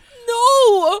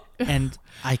no! and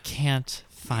I can't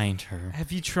find her.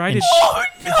 Have you tried it? Oh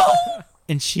no!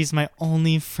 and she's my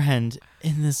only friend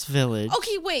in this village.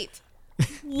 Okay, wait.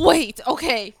 Wait,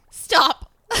 okay.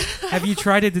 Stop. Have you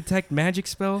tried to detect magic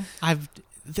spell?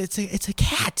 It's a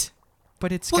cat.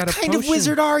 But it's What got a kind potion. of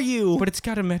wizard are you? But it's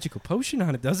got a magical potion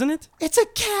on it, doesn't it? It's a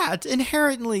cat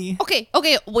inherently. Okay,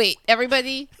 wait.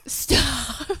 Everybody,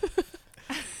 stop.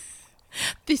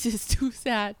 This is too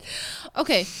sad.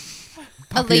 Okay,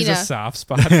 Puppy has Elena, a soft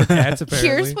spot for cats, apparently.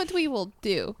 here's what we will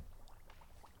do.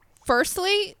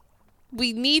 Firstly,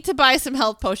 we need to buy some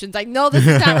health potions. I know this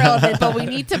is not relevant, but we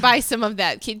need to buy some of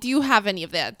that. Do you have any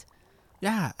of that?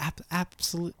 Yeah,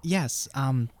 absolutely. Yes.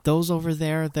 Those over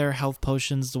there, they're health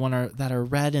potions. The that are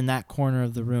red in that corner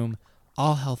of the room,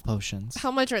 all health potions.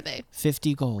 How much are they?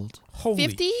 50 gold. Holy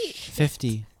 50?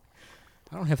 50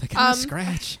 I don't have that kind of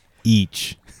scratch.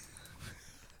 each.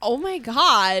 Oh my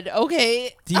god.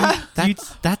 Okay. Do you,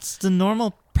 That's the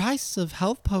normal price of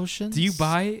health potions. do you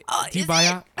buy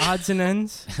odds and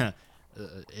ends?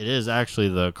 It is actually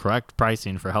the correct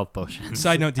pricing for health potions.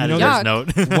 Side note, do you know Yeah.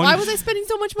 that note. Why was I spending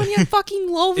so much money on fucking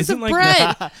loaves Isn't of like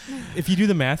bread? if you do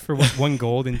the math for what 1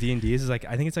 gold in D&D is like,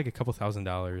 I think it's like a couple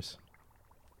 $1,000s.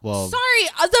 Well,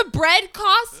 Sorry, the bread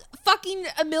costs fucking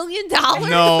 $1 million?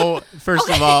 no. First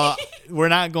of all, we're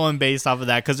not going based off of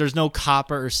that because there's no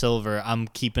copper or silver. I'm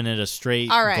keeping it a straight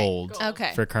All right. gold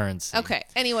Okay. for currency. Okay.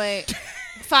 Anyway,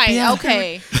 fine. Yeah.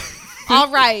 Okay. All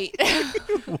right.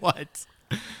 What?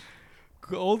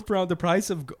 Gold from the price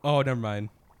of oh, never mind.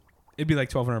 It'd be like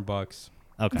 $1,200.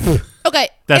 Okay. Okay.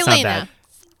 That's not Elena, bad.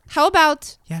 how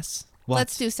about Yes. What?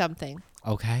 let's do something?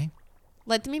 Okay.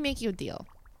 Let me make you a deal.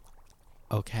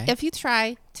 Okay. If you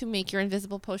try to make your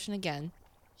invisible potion again,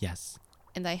 yes.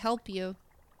 and I help you,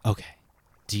 Okay.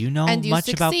 Do you know And you much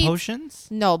about succeed. potions?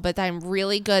 no, but I'm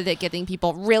really good at getting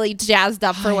people really jazzed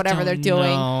up for I whatever they're don't doing.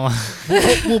 know.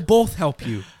 We'll both help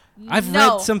you. I've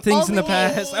No, read some things in the only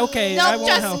past. Okay, no, I won't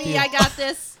just help me. you. I got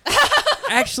this.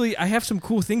 Actually, I have some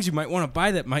cool things you might want to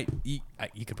buy that might you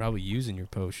could probably use in your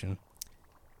potion.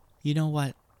 You know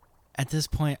what? At this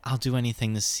point, I'll do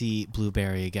anything to see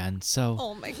Blueberry again. So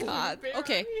Oh my god.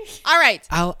 Okay. All right.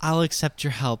 I'll accept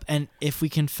your help, and if we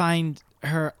can find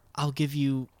her, I'll give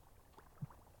you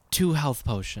 2 health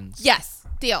potions. Yes.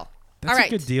 Deal. That's All right. a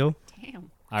good deal.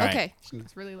 Damn. All right. Okay.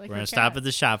 It's really like We're gonna stop at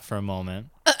the shop for a moment.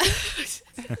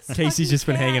 Casey's just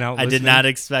been hanging out. I did listening. not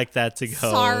expect that to go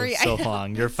Sorry, so I know.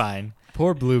 long. You're fine.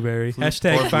 Poor Blueberry.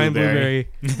 Hashtag poor find Blueberry.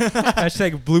 Blueberry.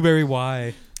 Hashtag Blueberry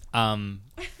Y.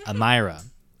 Amira,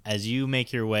 as you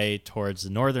make your way towards the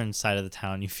northern side of the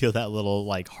town, you feel that little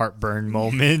like heartburn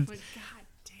moment. God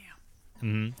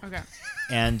damn. Mhm. Okay.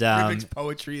 And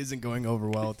poetry isn't going over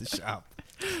well at the shop.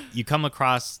 you come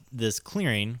across this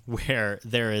clearing where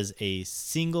there is a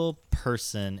single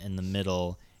person in the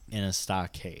middle in a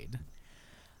stockade.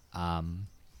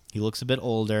 He looks a bit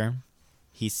older.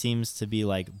 He seems to be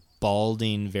like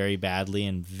balding very badly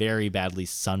and very badly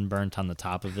sunburnt on the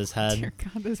top of his head. Dear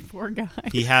God, this poor guy.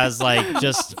 He has like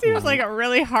just Seems like a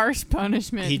really harsh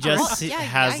punishment. he just Yeah,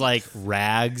 has yikes. like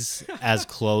rags as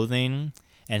clothing,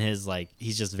 and his like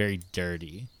he's just very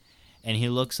dirty. And he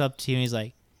looks up to you and he's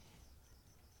like,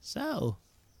 "So,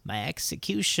 my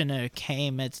executioner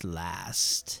came at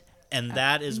last." And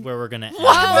that is where we're gonna end Oh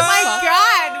my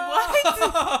God!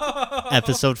 What?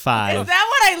 episode 5. Is that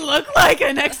what I look like?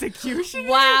 An executioner?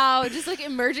 Wow. Just like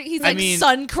emerging. He's I like mean-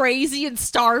 sun crazy and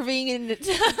starving and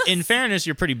In fairness,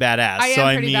 you're pretty badass. I am so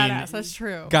pretty I mean, badass. That's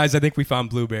true. Guys, I think we found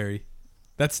Blueberry.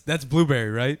 That's Blueberry,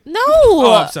 right? No.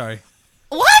 Oh, I'm sorry.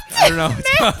 What? I don't know.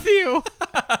 Matthew.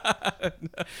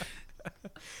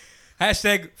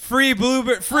 Hashtag free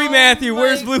Blueberry. Free Matthew.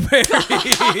 Where's Blueberry?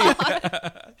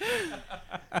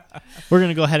 we're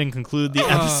gonna go ahead and conclude the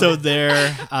episode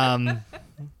there.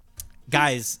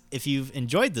 Guys, if you've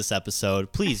enjoyed this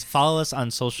episode, please follow us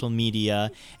on social media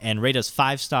and rate us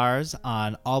 5 stars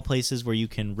on all places where you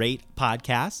can rate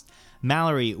podcasts.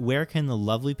 Mallory, where can the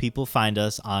lovely people find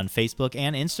us on Facebook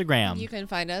and Instagram? You can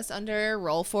find us under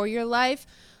Roll for Your Life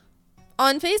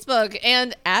on Facebook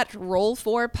and at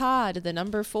Roll4Pod, the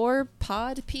number 4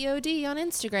 pod POD on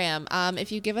Instagram.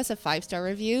 If you give us a 5-star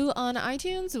review on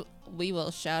iTunes, we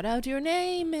will shout out your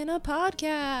name in a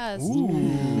podcast.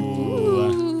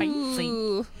 Ooh.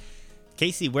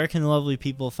 Casey, where can the lovely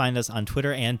people find us on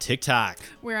Twitter and TikTok?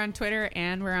 We're on Twitter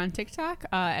and we're on TikTok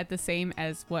at the same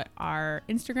as what our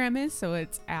Instagram is. So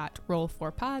it's at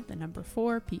Roll4Pod, the number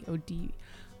 4 POD.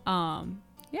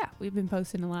 Yeah, we've been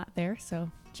posting a lot there. So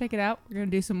check it out. We're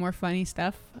going to do some more funny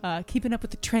stuff. Keeping up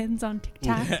with the trends on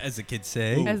TikTok, As the kids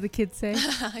say. as the kids say.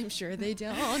 I'm sure they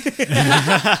don't.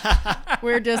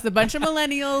 We're just a bunch of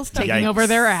millennials taking Yikes. over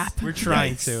their app. We're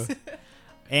trying to.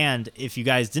 And if you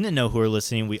guys didn't know who are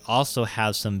listening, we also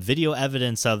have some video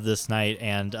evidence of this night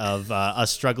and of us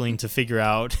struggling to figure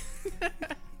out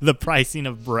the pricing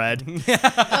of bread.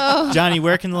 Johnny,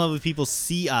 where can the lovely people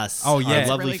see us? Oh, yeah. Our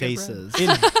lovely Really good faces.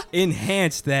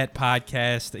 Enhance that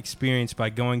podcast experience by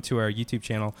going to our YouTube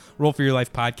channel, Roll for Your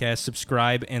Life Podcast,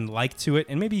 subscribe and like to it,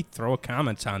 and maybe throw a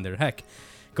comment on there. Heck,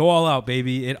 go all out,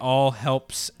 baby. It all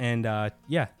helps. And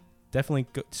definitely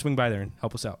swing by there and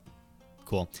help us out.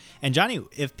 Cool. And Johnny,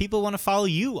 if people want to follow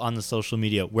you on the social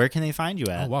media, where can they find you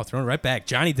at? Oh, wow. Throwing it right back.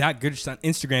 Johnny.Goodrich on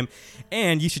Instagram.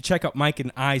 And you should check out Mike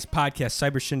and I's podcast,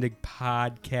 Cyber Shindig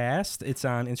Podcast. It's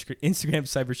on Instagram,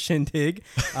 Cyber Shindig.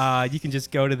 You can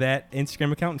just go to that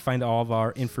Instagram account and find all of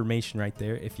our information right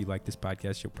there. If you like this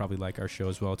podcast, you'll probably like our show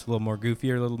as well. It's a little more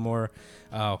goofier, a little more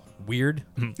weird.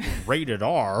 Rated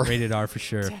R. Rated R for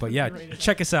sure. But yeah,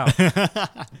 check us out.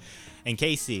 And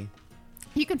Casey.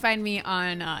 You can find me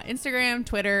on Instagram,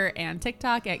 Twitter, and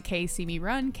TikTok at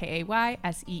KSeeMeRun,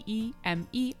 KaySeemerun. You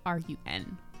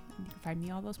can find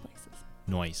me all those places.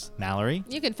 Noise. Mallory.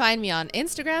 You can find me on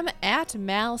Instagram at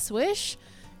MalSwish,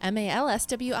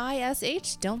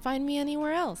 MalSwish. Don't find me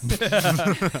anywhere else.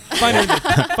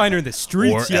 Find her in the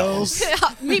streets, Or yo. else.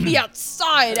 Meet me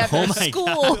outside after Oh my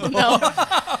school. No,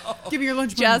 Give me your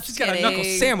lunch. just She's got a kidding. knuckle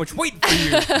sandwich waiting for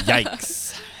you.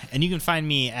 Yikes. And you can find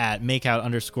me at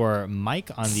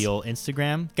makeout_Mike on the old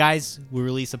Instagram. Guys, we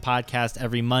release a podcast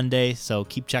every Monday, so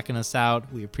keep checking us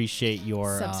out. We appreciate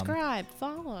your Subscribe,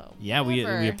 follow. we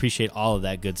whatever. appreciate all of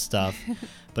that good stuff.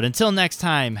 But until next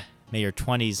time, may your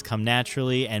 20s come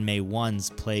naturally and may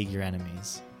ones plague your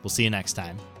enemies. We'll see you next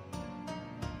time.